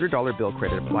 Get $100 bill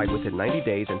credit applied within 90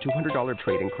 days and $200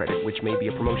 trade-in credit, which may be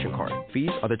a promotion card. Fees,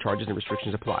 other charges, and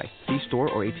restrictions apply. See store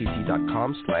or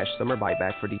att.com/summer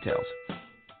buyback for details.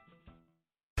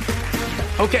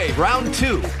 Okay, round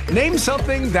two. Name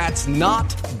something that's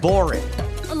not boring.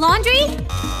 A laundry?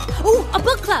 Ooh, a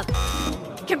book club.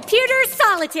 Computer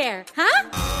solitaire, huh?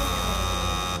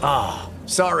 Ah, oh,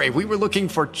 sorry, we were looking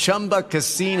for Chumba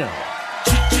Casino.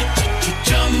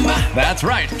 That's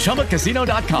right,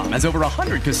 ChumbaCasino.com has over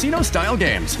 100 casino-style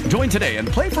games. Join today and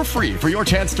play for free for your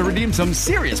chance to redeem some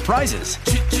serious prizes.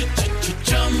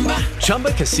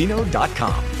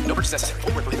 ChumbaCasino.com. No purchase necessary.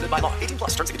 Void where prohibited by law.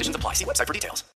 18+ terms and conditions apply. See website for details.